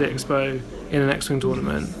 2/3 of the expo in an X-Wing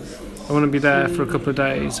tournament. I want to be there for a couple of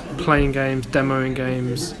days, playing games, demoing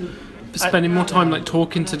games, spending more time like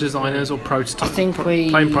talking to designers or playing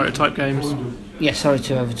prototype games. Yeah, sorry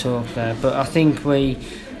to overtalk there, but I think we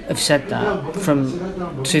have said that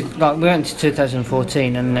we went to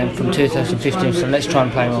 2014, and then from 2015, so let's try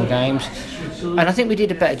and play more games. And I think we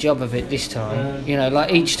did a better job of it this time.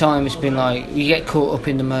 Like each time it's been like you get caught up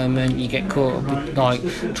in the moment, you get caught up with, like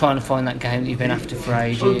trying to find that game that you've been after for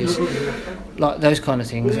ages, like those kind of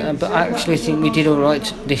things. But I actually think we did all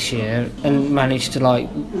right this year and managed to like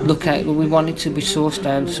look at. We sourced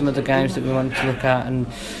down some of the games that we wanted to look at, and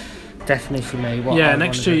definitely for me.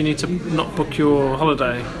 Next year you need to not book your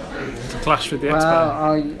holiday to clash with the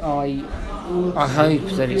expo. Well, I hope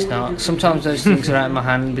that it's not. Sometimes those things are out of my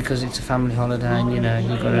hand because it's a family holiday, and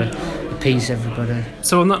you've got to appease everybody.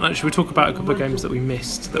 So on that note, should we talk about a couple of games that we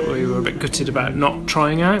missed that we were a bit gutted about not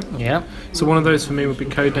trying out? Yeah. So one of those for me would be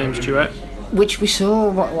Codenames Duet, which we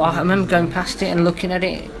saw. I remember going past it and looking at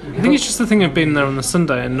it. I think it's just the thing of being there on the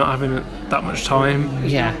Sunday and not having that much time.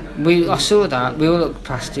 Yeah, I saw that. We all looked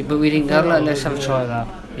past it, but we didn't go. Let's have a try of that.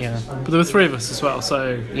 Yeah. But there were 3 of us as well,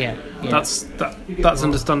 so yeah. That's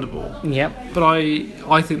understandable. Yep. But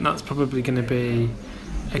I think that's probably going to be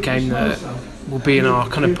a game that will be in our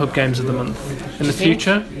kind of pub games of the month in the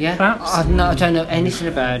future. Yeah. Perhaps. I don't know anything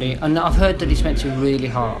about it. I've heard that it's meant to be really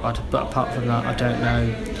hard, but apart from that, I don't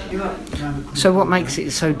know. So what makes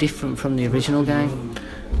it so different from the original game?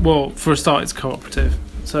 Well, for a start, it's cooperative.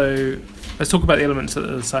 So let's talk about the elements that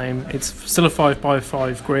are the same. It's still a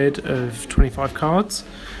 5x5 grid of 25 cards,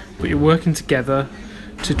 but you're working together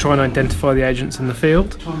to try and identify the agents in the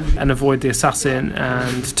field and avoid the assassin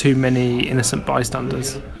and too many innocent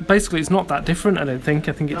bystanders. Basically, it's not that different, I don't think.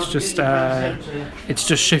 I think it's just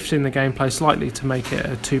shifting the gameplay slightly to make it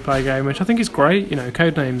a two-player game, which I think is great. You know,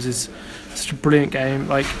 Codenames is such a brilliant game.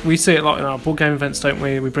 Like, we see it a lot in our board game events, don't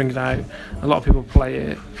we? We bring it out. A lot of people play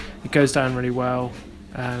it. It goes down really well.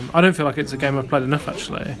 I don't feel like it's a game I've played enough,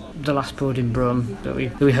 actually. The last board in Brum that we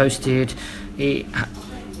hosted,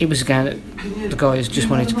 it was a game that the guys just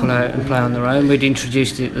wanted to pull out and play on their own. We'd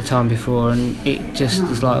introduced it the time before, and it just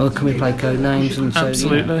was like, oh, can we play Codenames? And so,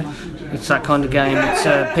 absolutely. You know, it's that kind of game.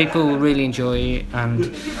 It's people really enjoy it, and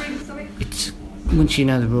it's once you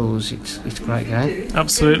know the rules, it's a great game.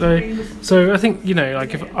 Absolutely. So I think, you know,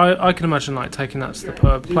 like, if I can imagine like taking that to the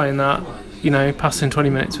pub, playing that, you know, passing 20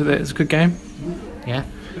 minutes with it. It's a good game. Yeah.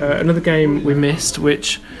 Another game we missed,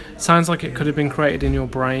 which sounds like it could have been created in your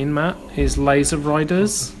brain, Matt, is Laser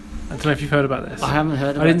Riders. I don't know if you've heard about this. I haven't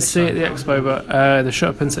heard about it. I didn't see it at the expo, but the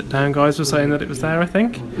Shut Up and Sit Down guys were saying that it was there, I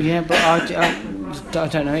think. Yeah, but I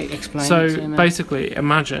don't know. Explain it to me. So basically,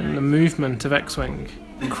 imagine the movement of X-Wing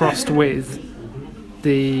crossed with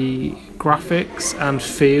the graphics and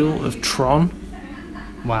feel of Tron.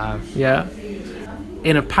 Wow. Yeah.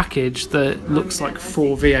 In a package that looks like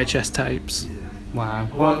 4 VHS tapes. Wow.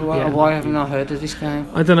 Why haven't I heard of this game?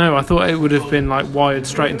 I don't know. I thought it would have been like wired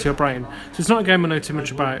straight into your brain. So it's not a game I know too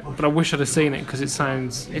much about, but I wish I'd have seen it because it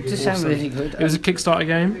sounds. It does sound really good. It was a Kickstarter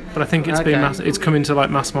game, but I think it's been it's coming to like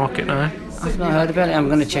mass market now. I've not heard about it. I'm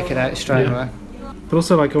going to check it out straight away. But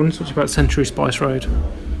also, like, I want to talk to you about Century Spice Road.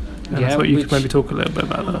 And I thought you could maybe talk a little bit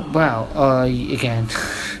about that. Well, I again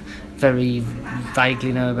very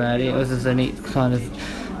vaguely know about it, other than it kind of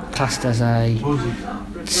classed as a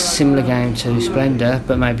similar game to Splendor,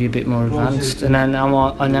 but maybe a bit more advanced. And then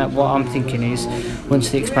I know what I'm thinking is, once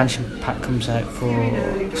the expansion pack comes out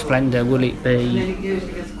for Splendor, will it be,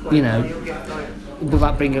 you know, will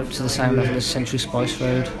that bring it up to the same level as Century Spice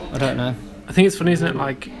Road? I don't know. I think it's funny, isn't it?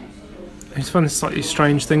 Like, it's fun, this slightly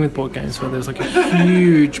strange thing with board games where there's like a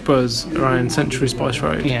huge buzz around Century Spice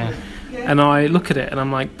Road. Yeah. And I look at it and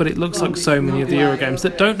I'm like, but it looks like so many of the Euro games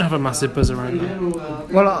that don't have a massive buzz around them.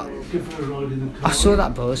 Well, I saw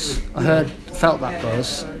that buzz. I felt that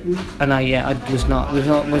buzz, and I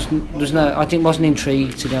wasn't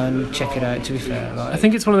intrigued to go and check it out. To be fair, like, I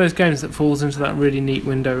think it's one of those games that falls into that really neat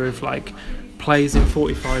window of like plays in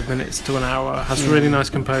 45 minutes to an hour, has really nice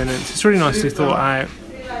components. It's really nicely thought out.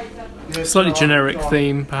 Slightly generic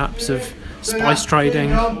theme, perhaps, of spice trading,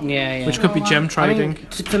 which could be gem trading. I mean,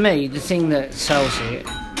 for me, the thing that sells it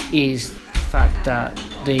is the fact that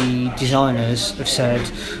the designers have said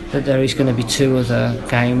that there is going to be 2 other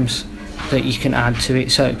games that you can add to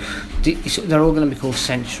it. So they're all going to be called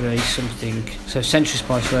Century something. So Century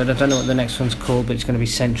Spice Road, I don't know what the next one's called, but it's going to be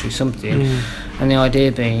Century something. And the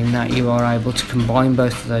idea being that you are able to combine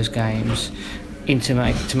both of those games into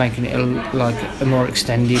making it a more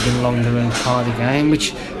extended and longer and harder game,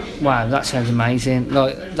 which, wow, that sounds amazing.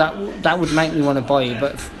 Like, that would make me want to buy it,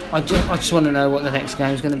 but I just want to know what the next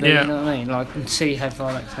game's going to be. You know what I mean? Like, and see how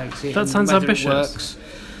far that takes it. That sounds ambitious. It works.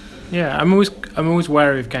 Yeah, I'm always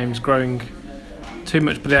wary of games growing too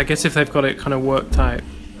much, but I guess if they've got it kind of worked out,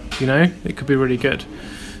 you know, it could be really good.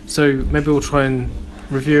 So maybe we'll try and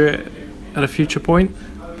review it at a future point.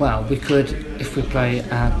 Well, we could if we play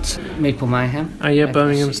at Meeple Mayhem. Oh yeah,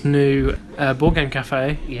 Birmingham's new board game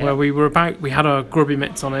cafe, where we had our grubby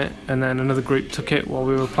mitts on it, and then another group took it while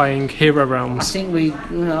we were playing Hero Realms. I think we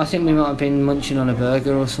might have been munching on a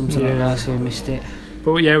burger or something like that, so we missed it.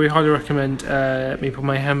 But yeah, we highly recommend Meeple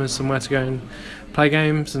Mayhem as somewhere to go and play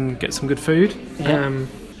games and get some good food. Yeah.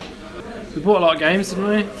 We bought a lot of games, didn't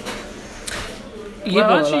we? You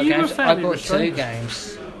bought a lot of games. I bought 2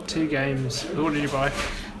 games. 2 games. What did you buy?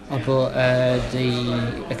 I bought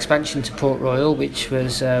the expansion to Port Royal, which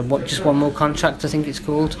was just one more contract, I think it's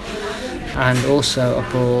called. And also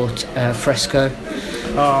I bought Fresco.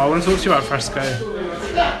 Oh, I want to talk to you about Fresco.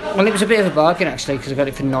 Well, it was a bit of a bargain actually, because I got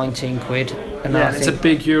it for 19 quid. And it's a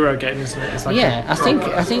big Euro game, isn't it? It's like I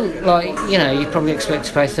think like, you know, you probably expect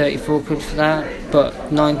to pay 34 quid for that,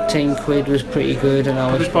 but 19 quid was pretty good. And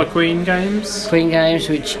I was by Queen Games,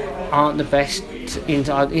 which aren't the best. You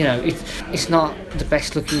know, it's not the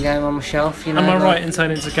best looking game on my shelf. You know, am I right in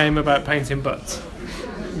saying it's a game about painting butts?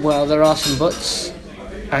 Well, there are some butts,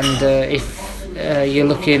 and if you're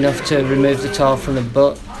lucky enough to remove the tile from the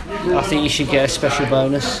butt, I think you should get a special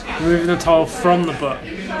bonus. Removing the tile from the butt?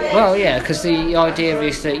 Well, yeah, because the idea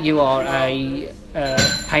is that you are a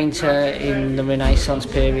painter in the Renaissance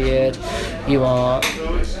period, you are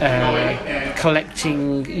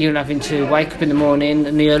collecting. You're having to wake up in the morning,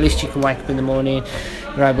 and the earliest you can wake up in the morning,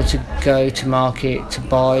 you're able to go to market to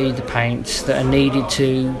buy the paints that are needed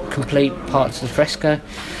to complete parts of the fresco.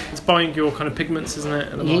 It's buying your kind of pigments, isn't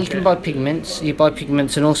it? At the You market? can buy pigments. You buy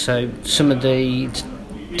pigments, and also some of the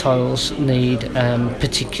tiles need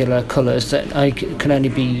particular colours that can only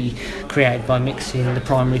be created by mixing the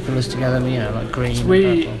primary colours together. You know, like green. So and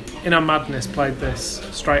we, purple. in our madness, played this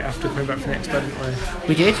straight after coming back from the expo, didn't we?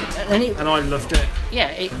 We did, And I loved it.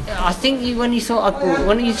 I think when you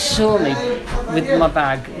saw me with my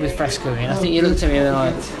bag with fresco in, I think you looked at me and were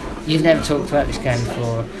like, "You've never talked about this game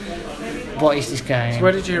before. What is this game?" So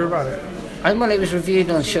where did you hear about it? Well, it was reviewed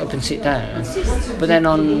on Shut Up and Sit Down, but then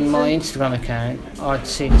on my Instagram account, I'd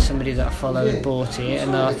seen somebody that I follow had bought it,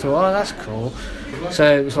 and I thought, oh, that's cool.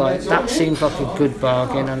 So it was like, that seems like a good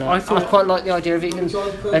bargain, and I quite like the idea of it.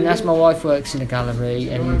 And as my wife works in a gallery,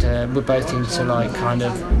 and we're both into like kind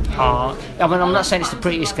of art. I mean, I'm not saying it's the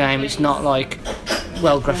prettiest game. It's not like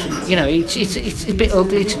well graphic. You know, it's a bit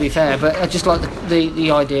ugly to be fair, but I just like the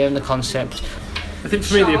idea and the concept. I think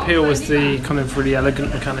for me the appeal was the kind of really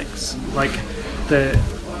elegant mechanics. Like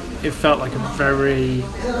it felt like a very.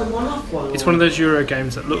 It's one of those Euro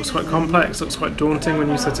games that looks quite complex, looks quite daunting when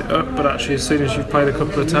you set it up, but actually as soon as you've played a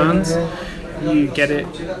couple of turns, you get it,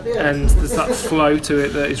 and there's that flow to it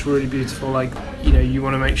that is really beautiful. Like, you know, you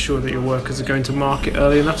want to make sure that your workers are going to market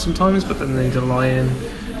early enough sometimes, but then they need to lie in,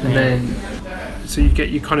 and then so you get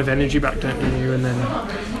your kind of energy back, don't you? And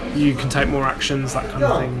then you can take more actions, that kind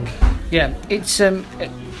of thing. Yeah, it's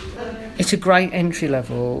a great entry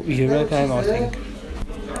level Euro game, I think.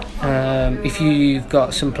 If you've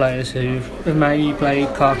got some players who've maybe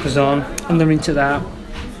played Carcassonne and they're into that,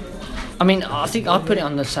 I mean, I think I'd put it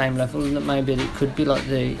on the same level, and that maybe it could be like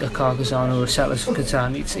a Carcassonne or a Settlers of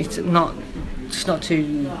Catan. It's not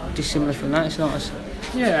too dissimilar from that. It's not as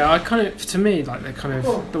Yeah, to me, like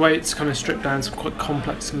the way it's kind of stripped down some quite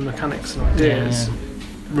complex mechanics and ideas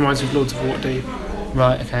reminds me of Lords of Waterdeep.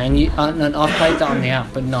 right. Okay, and I've played that on the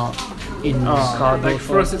app, but not in cardboard. Like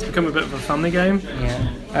for us, it's become a bit of a family game.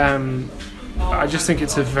 Yeah. I just think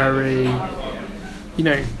it's a very, you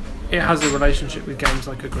know, it has a relationship with games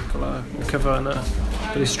like Agricola or Caverna,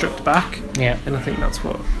 but it's stripped back. Yeah. And I think that's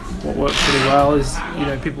what works really well. Is, you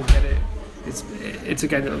know, people get it. It's a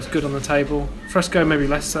game that looks good on the table. Fresco maybe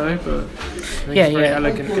less so, but I think it's a very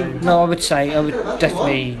elegant game. No, I would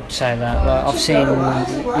definitely say that. Like, I've seen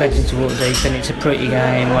Legends of Waterdeep, and it's a pretty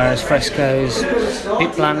game, whereas Fresco's a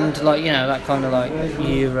bit bland, like, you know, that kind of like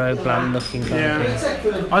Euro bland looking kind of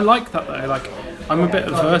thing. I like that though. Like, I'm a bit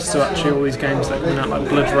averse to actually all these games that come out, like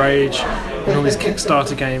Blood Rage and all these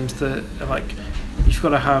Kickstarter games that are like, you've got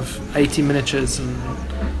to have 80 miniatures and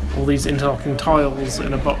all these interlocking tiles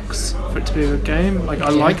in a box for it to be a good game. Like, I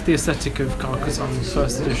like the aesthetic of Carcassonne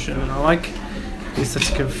first edition, and I like the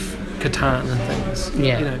aesthetic of Catan and things.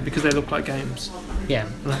 Yeah. You know, because they look like games. Yeah.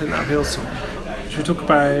 And I think that appeals to me. Should we talk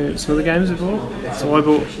about some other games we bought? So I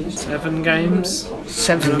bought 7 games.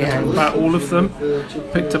 7 games. About all of them.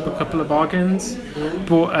 Picked up a couple of bargains.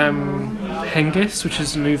 Bought Hengist, which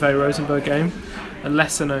is a Uwe Rosenberg game. A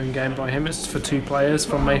lesser known game by him. It's for 2 players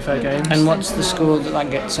from Mayfair Games. And what's the score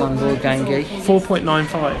that gets on Board Game Geek?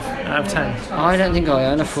 4.95 out of 10. I don't think I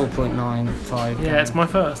own a 4.95. Yeah, it's my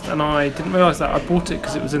first, and I didn't realise that. I bought it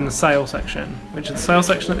because it was in the sale section, which the sale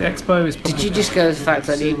section at the expo is probably... Did you just go with the fact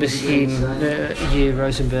that it was him, you,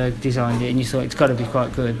 Rosenberg, designed it, and you thought it's got to be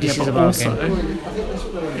quite good? This is a bargain. Also,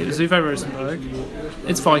 it was Uwe Rosenberg.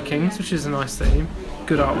 It's Vikings, which is a nice theme.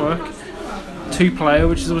 Good artwork. 2-player,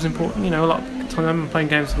 which is always important. You know, a lot of time I'm playing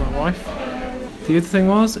games with my wife. The other thing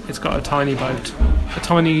was, it's got a tiny boat. A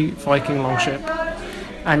tiny Viking longship.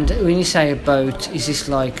 And when you say a boat, is this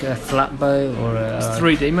like a flat boat or It's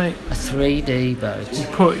 3D, mate. a 3D boat? You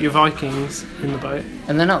put your Vikings in the boat.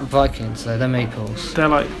 And they're not Vikings, though, they're meeples. They're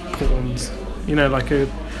like pawns. You know, like a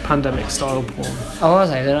pandemic style pawn. Oh, are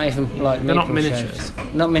they? They're not even like meeples. They're not miniatures.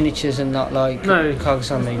 Shaped. Not miniatures, and not like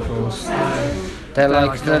Carcassonne meeples. They're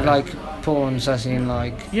like pawns, as in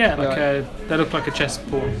like... Yeah, they look like a chess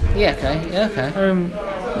pawn. Yeah, okay.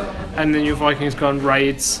 And then your Vikings go on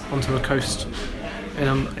raids onto the coast.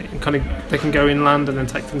 And kind of, they can go inland and then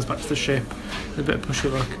take things back to the ship. A bit of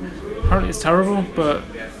pushy luck. Apparently it's terrible, but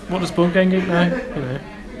what does Board Game Geek know? You know.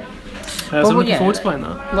 So I'm looking forward to playing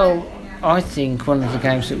that. Well, I think one of the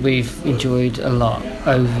games that we've enjoyed a lot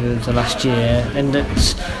over the last year, and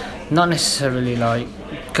that's not necessarily like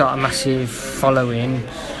got a massive following,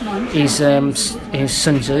 is Sun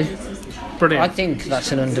Tzu. brilliant. I think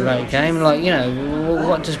that's an underrated game. Like, you know,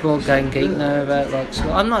 what does Board Game Geek know about? Like,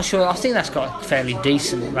 I'm not sure. I think that's got a fairly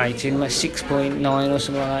decent rating, like 6.9 or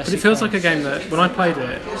something like that. But it feels like a game that when I played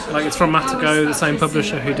it, like it's from Matago, the same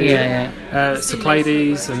publisher who did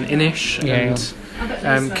Cyclades and Inish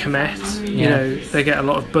and Kemet. You know, they get a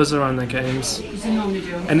lot of buzz around their games,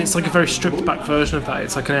 and it's like a very stripped back version of that.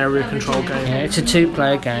 It's like an area control game. Yeah, it's a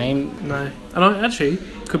 2-player game. No, and I actually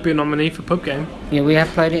could be a nominee for pub game. Yeah, we have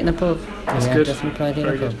played it in a pub. That's good. Definitely played it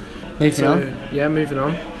Very in a good. pub. Moving on. Yeah, moving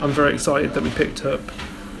on. I'm very excited that we picked up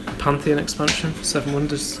the Pantheon expansion for Seven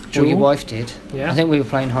Wonders Duel. Well, your wife did. Yeah. I think we were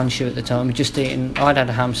playing Honshu at the time. Just eating. I'd had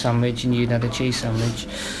a ham sandwich and you'd had a cheese sandwich.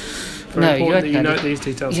 Very important that you note these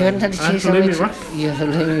details. You hadn't had a cheese halloumi sandwich. wrap, You had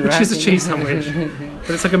a halloumi wrap. which is a cheese sandwich, but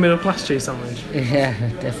it's like a middle class cheese sandwich. Yeah,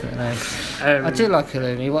 definitely. I do like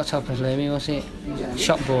halloumi. What type of halloumi was it?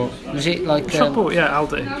 Shop bought. Was it like Shop bought, yeah,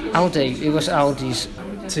 Aldi. Aldi? It was Aldi's.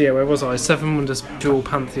 So yeah, where was I? Seven Wonders Duel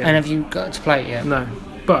Pantheon. And have you got to play it yet? No,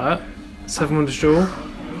 but Seven Wonders Duel,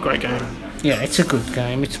 great game. Yeah, it's a good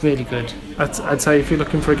game. It's really good. I'd say if you're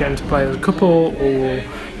looking for a game to play as a couple or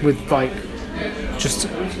with like just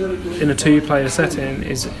in a 2-player setting,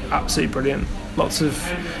 is absolutely brilliant. Lots of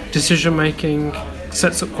decision making,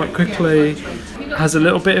 sets up quite quickly, has a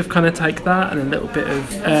little bit of kind of take that and a little bit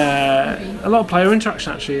of a lot of player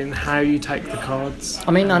interaction actually in how you take the cards.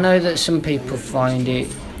 I mean, I know that some people find it,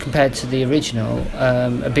 compared to the original,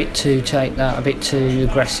 a bit too take that, a bit too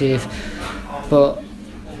aggressive, but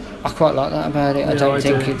I quite like that about it. I don't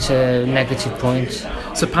think it's a negative point.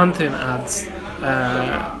 So Pantheon adds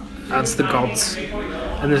the gods,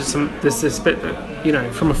 and there's this bit that, you know,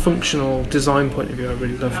 from a functional design point of view I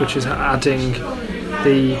really love, which is adding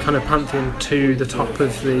the kind of Pantheon to the top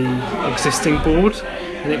of the existing board,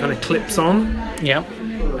 and it kind of clips on. Yeah.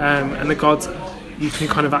 And the gods, you can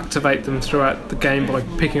kind of activate them throughout the game by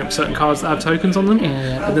picking up certain cards that have tokens on them,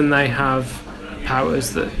 and then they have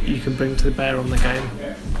powers that you can bring to bear on the game.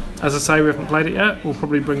 As I say, we haven't played it yet. We'll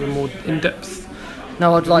probably bring a more in-depth.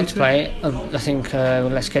 No, I'd like to play it. I think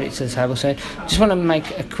let's get it to the table soon. Just want to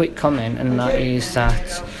make a quick comment, and that is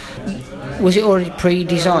that was it already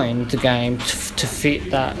pre-designed, the game, to fit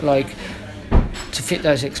that, like, to fit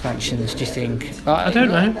those expansions? Do you think? I don't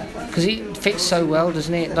know, because it fits so well,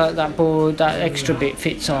 doesn't it? Like that board, that extra bit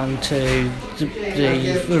fits onto the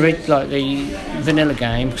vanilla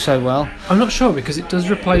game so well. I'm not sure, because it does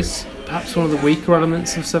replace perhaps one of the weaker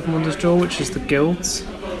elements of Seven Wonders Duel, which is the guilds.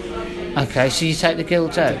 Okay, so you take the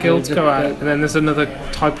guilds out. The guilds go out, and then there's another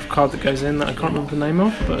type of card that goes in that I can't remember the name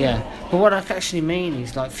of. But yeah, but what I actually mean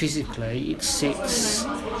is, like, physically, it sits,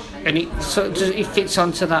 and it fits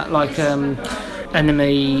onto that, like,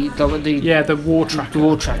 enemy, the war tracker. The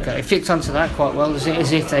war tracker. It fits onto that quite well, does it?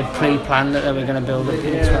 As if they pre-planned that they were going to build up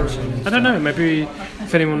an expansion. I don't know. Maybe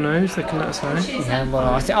if anyone knows, they can let us know. Yeah,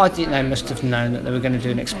 well, I think they must have known that they were going to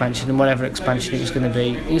do an expansion, and whatever expansion it was going to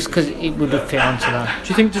be, it was because it would have fit onto that. Do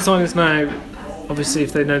you think designers now, obviously,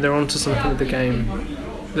 if they know they're onto something with the game,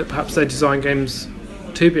 that perhaps they design games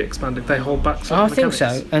to be expanded, they hold back some mechanics? I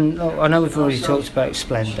think so, and I know we've already talked about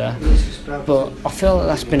Splendor, but I feel like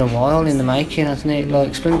that's been a while in the making, hasn't it?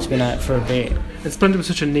 Like, Splendor's been out for a bit. And Splendor was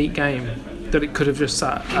such a neat game that it could have just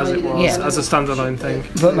sat as it was, as a standalone thing.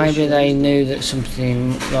 But maybe they knew that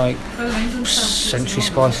something like Century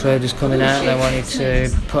Spice Road was coming out, they wanted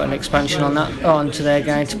to put an expansion onto their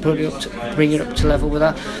game to bring it up to level with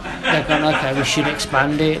that. They've gone, okay, we should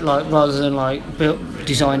expand it, like, rather than like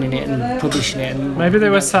designing it and publishing it. And maybe they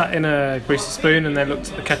were sat in a greasy spoon and they looked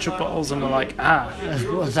at the ketchup bottles and were like,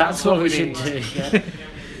 well, that's what we should do. Yeah.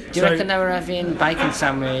 Do you reckon they were having bacon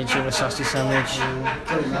sandwich or a sausage sandwich?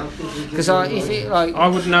 Because I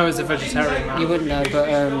wouldn't know as a vegetarian. You wouldn't know, but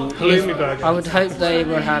halloumi burger. I would hope they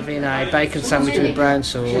were having a bacon sandwich with brown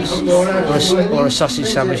sauce or a sausage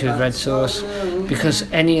sandwich with red sauce, because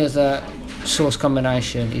any other sauce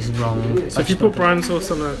combination is wrong. So if you put brown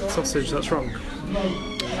sauce on a sausage, that's wrong?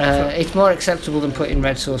 It's more acceptable than putting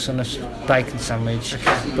red sauce on a bacon sandwich,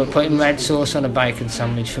 but putting red sauce on a bacon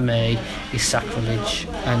sandwich for me is sacrilege.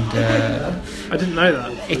 And I didn't know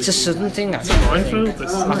that. It's a southern thing, actually.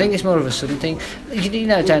 I think it's more of a southern thing. You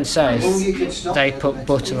know, down south they put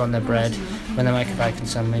butter on their bread when they make a bacon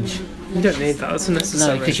sandwich. You don't need that, that's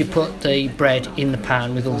unnecessary. No, because you put the bread in the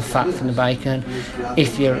pan with all the fat from the bacon.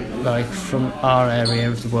 If you're like from our area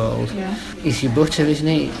of the world, it's your butter, isn't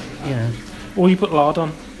it? You know. Or you put lard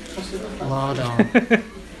on. Lard on.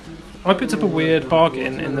 I picked up a weird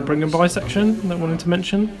bargain in the Bring and Buy section that I wanted to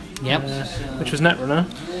mention. Yep. Which was Netrunner,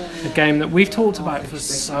 a game that we've talked about for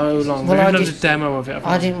so long. Well, we've done a demo of it.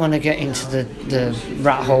 I didn't want to get into the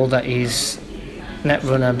rat hole that is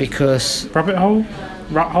Netrunner because... Rabbit hole?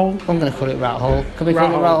 Rat hole? I'm going to call it rat hole. Can we Rat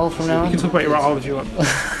call it rat hole from now You on? can talk about your rat hole if you want.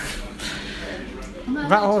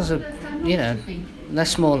 Rat holes are, they're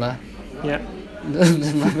smaller Yeah.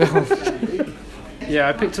 than rabbit holes. Yeah,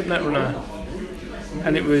 I picked up Netrunner,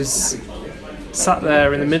 and it was sat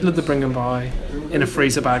there in the middle of the bring and buy in a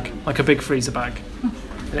freezer bag, like a big freezer bag.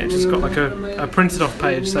 And it just got like a printed off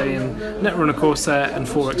page saying Netrunner core set and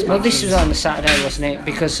 4 expansions. Well, this was on the Saturday, wasn't it?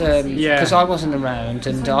 Because Yeah. I wasn't around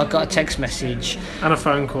and I got a text message. And a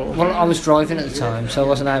phone call. Well, I was driving at the time, so I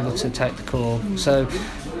wasn't able to take the call. So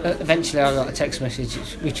eventually I got a text message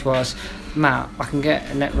which was, Matt, I can get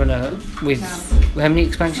a Netrunner with how many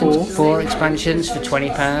expansions? 4 expansions for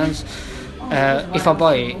 £20. If I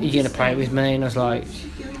buy it, you're going to play it with me? And I was like,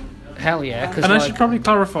 hell yeah. Cause And I should probably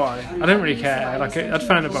clarify, I don't really care. Like, I'd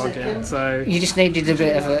found a bargain, so you just needed a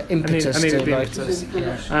bit of an impetus. I needed to, the like, impetus.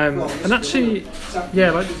 Yeah. And actually, yeah,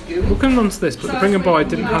 like, we'll come on to this, but the bring and buy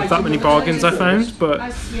didn't have that many bargains I found, but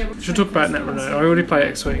we should talk about Netrunner. I already play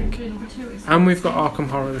X-Wing, and we've got Arkham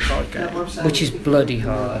Horror, the card game, Which is bloody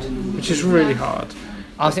hard. which is really hard.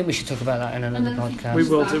 I think we should talk about that in another podcast. We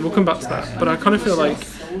will do, we'll come back to that, but I kind of feel like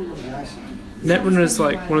Netrunner is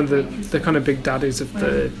like one of the kind of big daddies of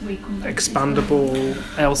the expandable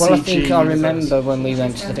LCG. Well, I think I universe. remember when we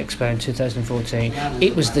went to the Expo in 2014,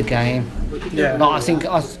 it was the game. Yeah. Like, I think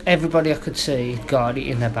everybody I could see got it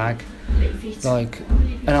in their bag. Like,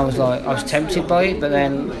 and I was tempted by it, but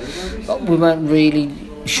then we weren't really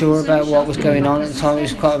sure about what was going on at the time. It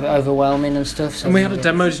was quite a bit overwhelming and stuff. So And we had a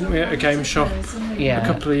demo, didn't we, at a game shop yeah. a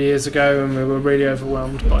couple of years ago, and we were really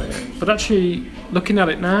overwhelmed by it. But actually, looking at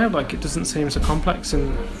it now, like, it doesn't seem so complex,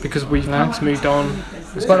 and because we've perhaps moved on.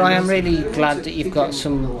 But I am really glad that you've got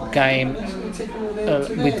some game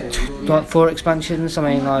with 4 expansions.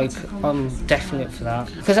 I mean, like, I'm definitely up for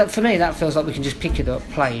that. Because for me, that feels like we can just pick it up,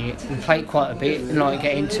 play it, and play it quite a bit, and like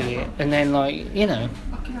get into it, and then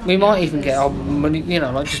we might even get our money,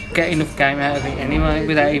 like just get enough game out of it anyway,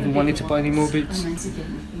 without even wanting to buy any more bits.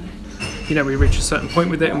 We reach a certain point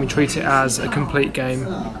with it, and we treat it as a complete game.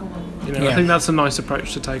 Yeah. I think that's a nice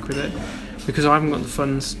approach to take with it, because I haven't got the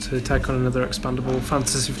funds to take on another expandable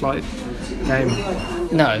Fantasy Flight game.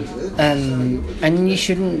 No, and you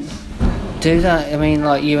shouldn't do that. I mean,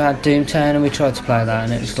 like, you had Doomtown and we tried to play that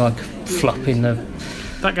and it was like flopping the...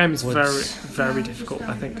 That game is Woods. very difficult,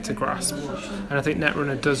 I think, to grasp, and I think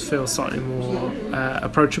Netrunner does feel slightly more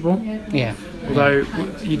approachable. Yeah. Although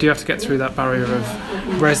you do have to get through that barrier of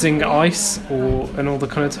resing ice and all the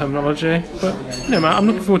kind of terminology. But man, I'm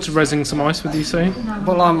looking forward to resing some ice with you soon.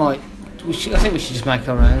 Well, I think we should just make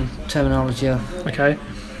our own terminology up. Okay.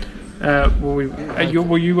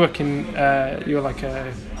 You work in? You're like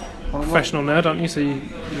a professional nerd, aren't you? So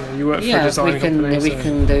you work for a design company. We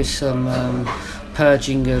can do some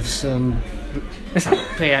purging of some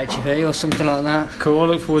PHP or something like that. Cool. I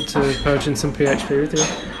look forward to purging some PHP with you.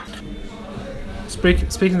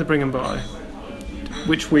 Speaking of the Bring and Buy,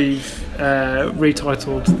 which we've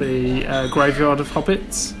retitled the Graveyard of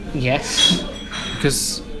Hobbits. Yes.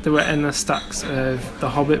 Because there were endless stacks of the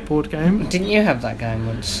Hobbit board game. Didn't you have that game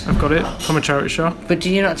once? I've got it from a charity shop. But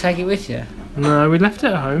did you not take it with you? No, we left it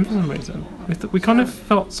at home for some reason. We kind of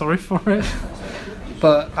felt sorry for it.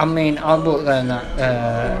 But I mean, I bought down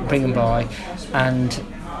that Bring and Buy, and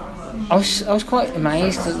I was quite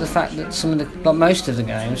amazed at the fact that most of the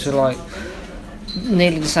games were like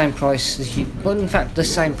nearly the same price as in fact the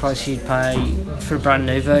same price you'd pay for a brand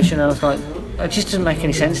new version. I was like, it just doesn't make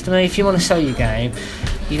any sense to me. If you want to sell your game,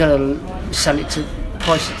 you got to sell it to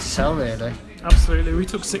price it to sell, really. Absolutely. We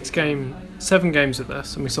took 7 games with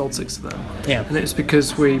us, and we sold 6 of them. Yeah. And it's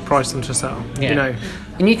because we priced them to sell. Yeah.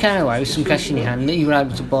 And you came away with some cash in your hand that you were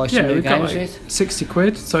able to buy some new we got games like with. 60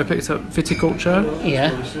 quid. So I picked up Viticulture,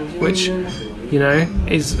 Yeah. which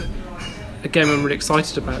is a game I'm really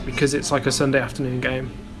excited about because it's like a Sunday afternoon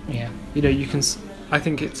game. Yeah. You can. I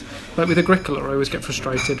think it's like with Agricola. I always get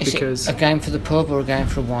frustrated Is because it a game for the pub or a game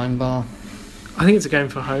for a wine bar? I think it's a game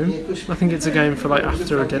for home. I think it's a game for like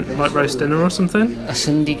after like roast dinner or something. A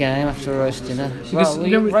Sunday game after a roast dinner. Because,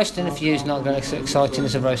 Well, roast dinner for you is not going to be so exciting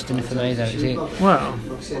as a roast dinner for me, though, is it? Well,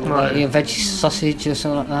 Like a veggie sausage or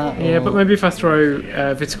something like that? yeah, or- but maybe if I throw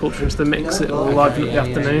Viticulture into the mix, it'll liven up the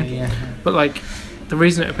afternoon. Yeah. But like, the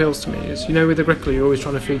reason it appeals to me is, with Agricola, you're always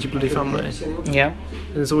trying to feed your bloody family. Yeah.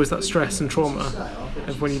 And there's always that stress and trauma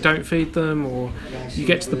of when you don't feed them, or you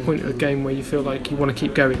get to the point of the game where you feel like you want to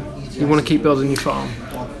keep going, you want to keep building your farm.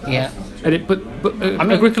 Yeah.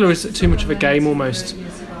 And Agricola is too much of a game almost,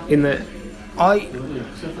 in that.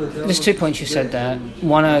 There's 2 points you said there.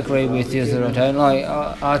 One I agree with, the other I don't. Like,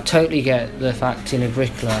 I totally get the fact in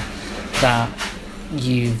Agricola that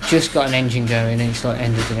you've just got an engine going and it's like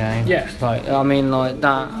end of the game. Yeah. Like, I mean, like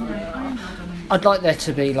that. I'd like there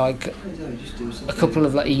to be like a couple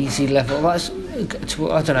of like easy level. I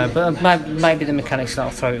don't know, but maybe the mechanics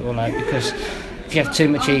that'll throw it all out, because if you have too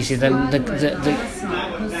much easy, then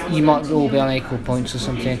you might all be on equal points or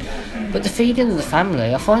something. But the feeding of the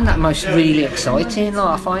family, I find that most really exciting.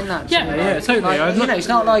 Like, I find that totally. Like, you know, it's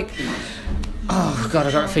not like, oh God,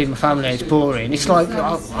 I've got to feed my family, it's boring. It's like,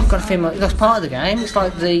 I've got to feed that's part of the game. It's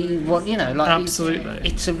like absolutely.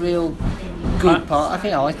 It's a real good part,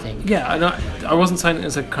 I think. Yeah, and I wasn't saying it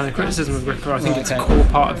as a kind of criticism of Gripper. I think it's a core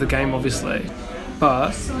part of the game, obviously.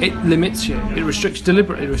 But it limits you. It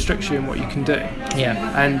deliberately restricts you in what you can do.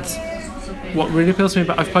 Yeah. And what really appeals to me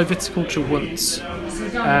about, I've played Viticulture once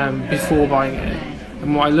before buying it,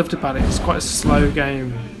 and what I loved about it is it's quite a slow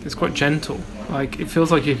game. It's quite gentle. Like, it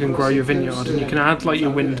feels like you can grow your vineyard, and you can add like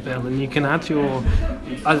your windmill, and you can add your,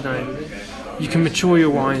 I don't know, you can mature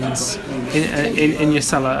your wines in your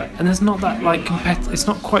cellar, and there's not that like it's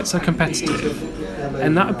not quite so competitive,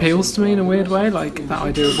 and that appeals to me in a weird way. Like that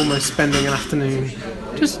idea of almost spending an afternoon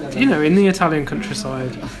just in the Italian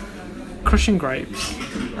countryside, crushing grapes.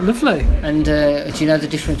 Lovely. And do you know the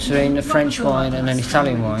difference between a French wine and an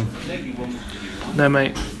Italian wine? No,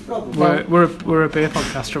 mate. We're a beer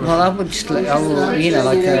podcast. Well, I would just, I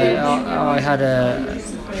had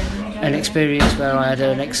an experience where I had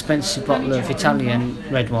an expensive bottle of Italian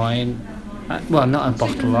red wine. Well, not a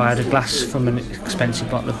bottle. I had a glass from an expensive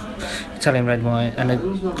bottle of Italian red wine and a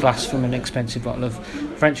glass from an expensive bottle of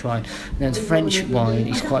French wine. Now, the French wine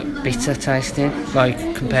is quite bitter tasting,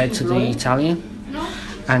 like compared to the Italian.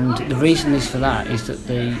 And the reason is for that is that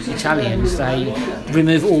the Italians, they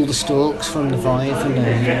remove all the stalks from the vine, from the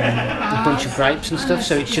bunch of grapes and stuff,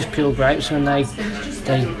 so it's just pure grapes when they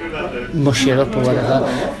mush it up or whatever,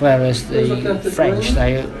 whereas the French,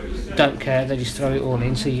 they don't care, they just throw it all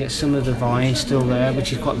in, so you get some of the vine still there,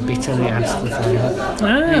 which is quite bitter, it adds to the flavour.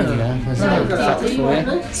 There you go, there's a little fact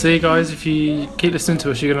for you. See, guys, if you keep listening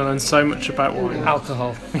to us, you're going to learn so much about wine.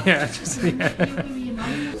 Alcohol.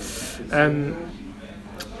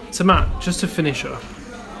 So Matt, just to finish up,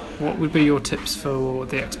 what would be your tips for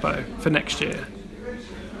the expo for next year?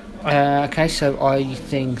 Okay, so I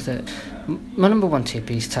think that my number one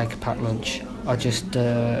tip is take a packed lunch. I just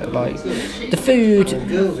like the food.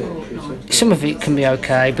 Some of it can be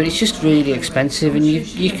okay, but it's just really expensive, and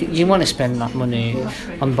you want to spend that money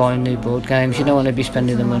on buying new board games. You don't want to be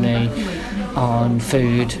spending the money on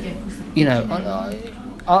food. You know,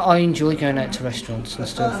 I enjoy going out to restaurants and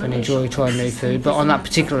stuff and enjoy trying new food, but on that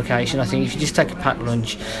particular occasion I think if you just take a packed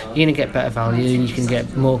lunch, you're going to get better value and you can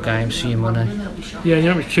get more games for your money. Yeah, and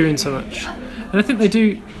you're not queuing so much. And I think they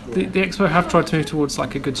do, the Expo have tried to move towards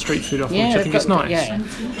like a good street food offer, which I think is nice. Yeah.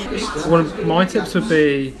 One of my tips would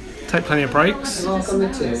be take plenty of breaks.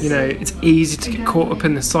 You know, it's easy to get caught up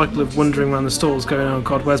in the cycle of wandering around the stalls going, oh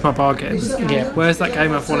God, where's my bargain? Yeah. Where's that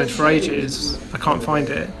game I've wanted for ages? I can't find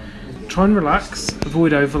it. Try and relax,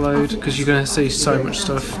 avoid overload, because you're going to see so much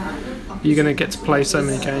stuff. You're going to get to play so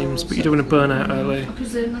many games, but you don't want to burn out early.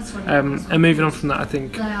 And moving on from that, I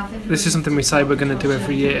think this is something we say we're going to do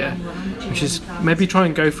every year, which is maybe try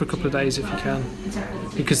and go for a couple of days if you can,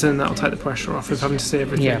 because then that'll take the pressure off of having to see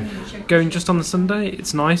everything. Yeah. Going just on the Sunday,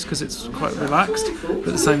 it's nice because it's quite relaxed, but at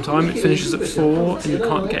the same time it finishes at 4 and you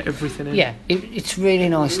can't get everything in. Yeah, it's really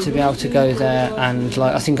nice to be able to go there, and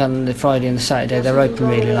like I think on the Friday and the Saturday they're open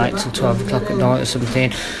really late till 12 o'clock at night or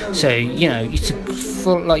something, so you know, it's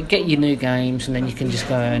get your new games and then you can just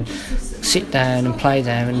go and sit down and play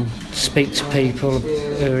them and speak to people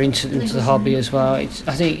who are into the hobby as well. I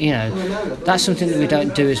think, you know, that's something that we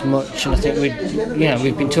don't do as much, and I think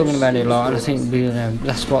we've been talking about it a lot, and I think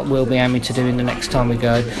that's what we'll be aiming to do in the next time we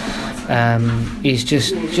go, is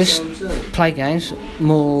just play games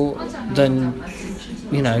more than,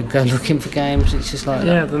 you know, go looking for games. It's just like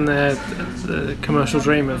than the commercial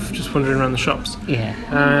dream of just wandering around the shops. Yeah.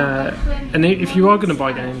 And if you are going to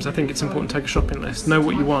buy games, I think it's important to take a shopping list. Know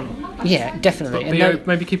what you want. Yeah, definitely. But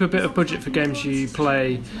maybe keep a bit of budget for games you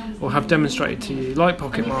play or have demonstrated to you, like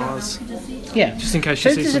Pocket Mars. Yeah. Just in case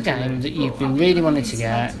you see something. If there's a game that you've been really wanting to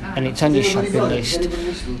get and it's on your shopping list,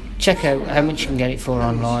 check out how much you can get it for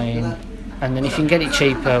online, and then if you can get it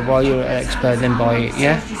cheaper while you're at Expo, then buy it.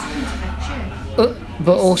 Yeah.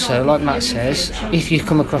 But also, like Matt says, if you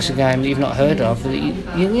come across a game that you've not heard of, that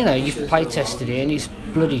you've play tested it and it's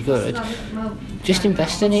bloody good, just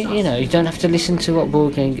invest in it. You know, you don't have to listen to what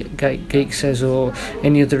Board Game Geek says or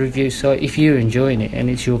any other review site. If you're enjoying it and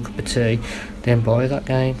it's your cup of tea, then buy that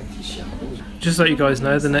game. Just so you guys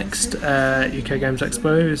know, the next UK Games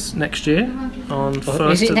Expo is next year on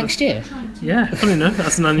 1st. Is it next year? Yeah, funny enough,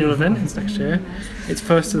 that's an annual event. It's next year. It's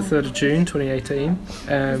 1st to the 3rd of June 2018,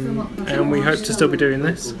 and we hope to still be doing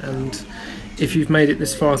this. And if you've made it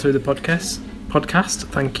this far through the podcast,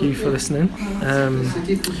 thank you for listening.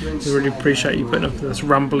 We really appreciate you putting up with us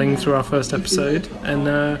rambling through our first episode, and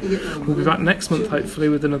we'll be back next month hopefully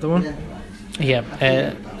with another one. Yeah,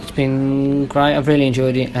 it's been great. I've really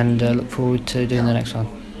enjoyed it, and look forward to doing the next one.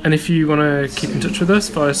 And if you want to keep in touch with us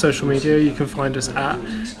via social media, you can find us at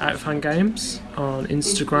OutFanGames on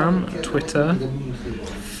Instagram, Twitter,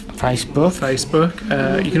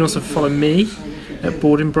 Facebook. You can also follow me at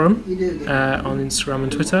Boardingbrun on Instagram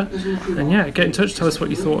and Twitter. And yeah, get in touch, tell us what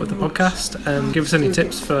you thought of the podcast, and give us any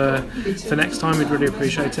tips for next time. We'd really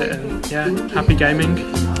appreciate it. And yeah, happy gaming.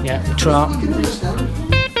 Yeah, try.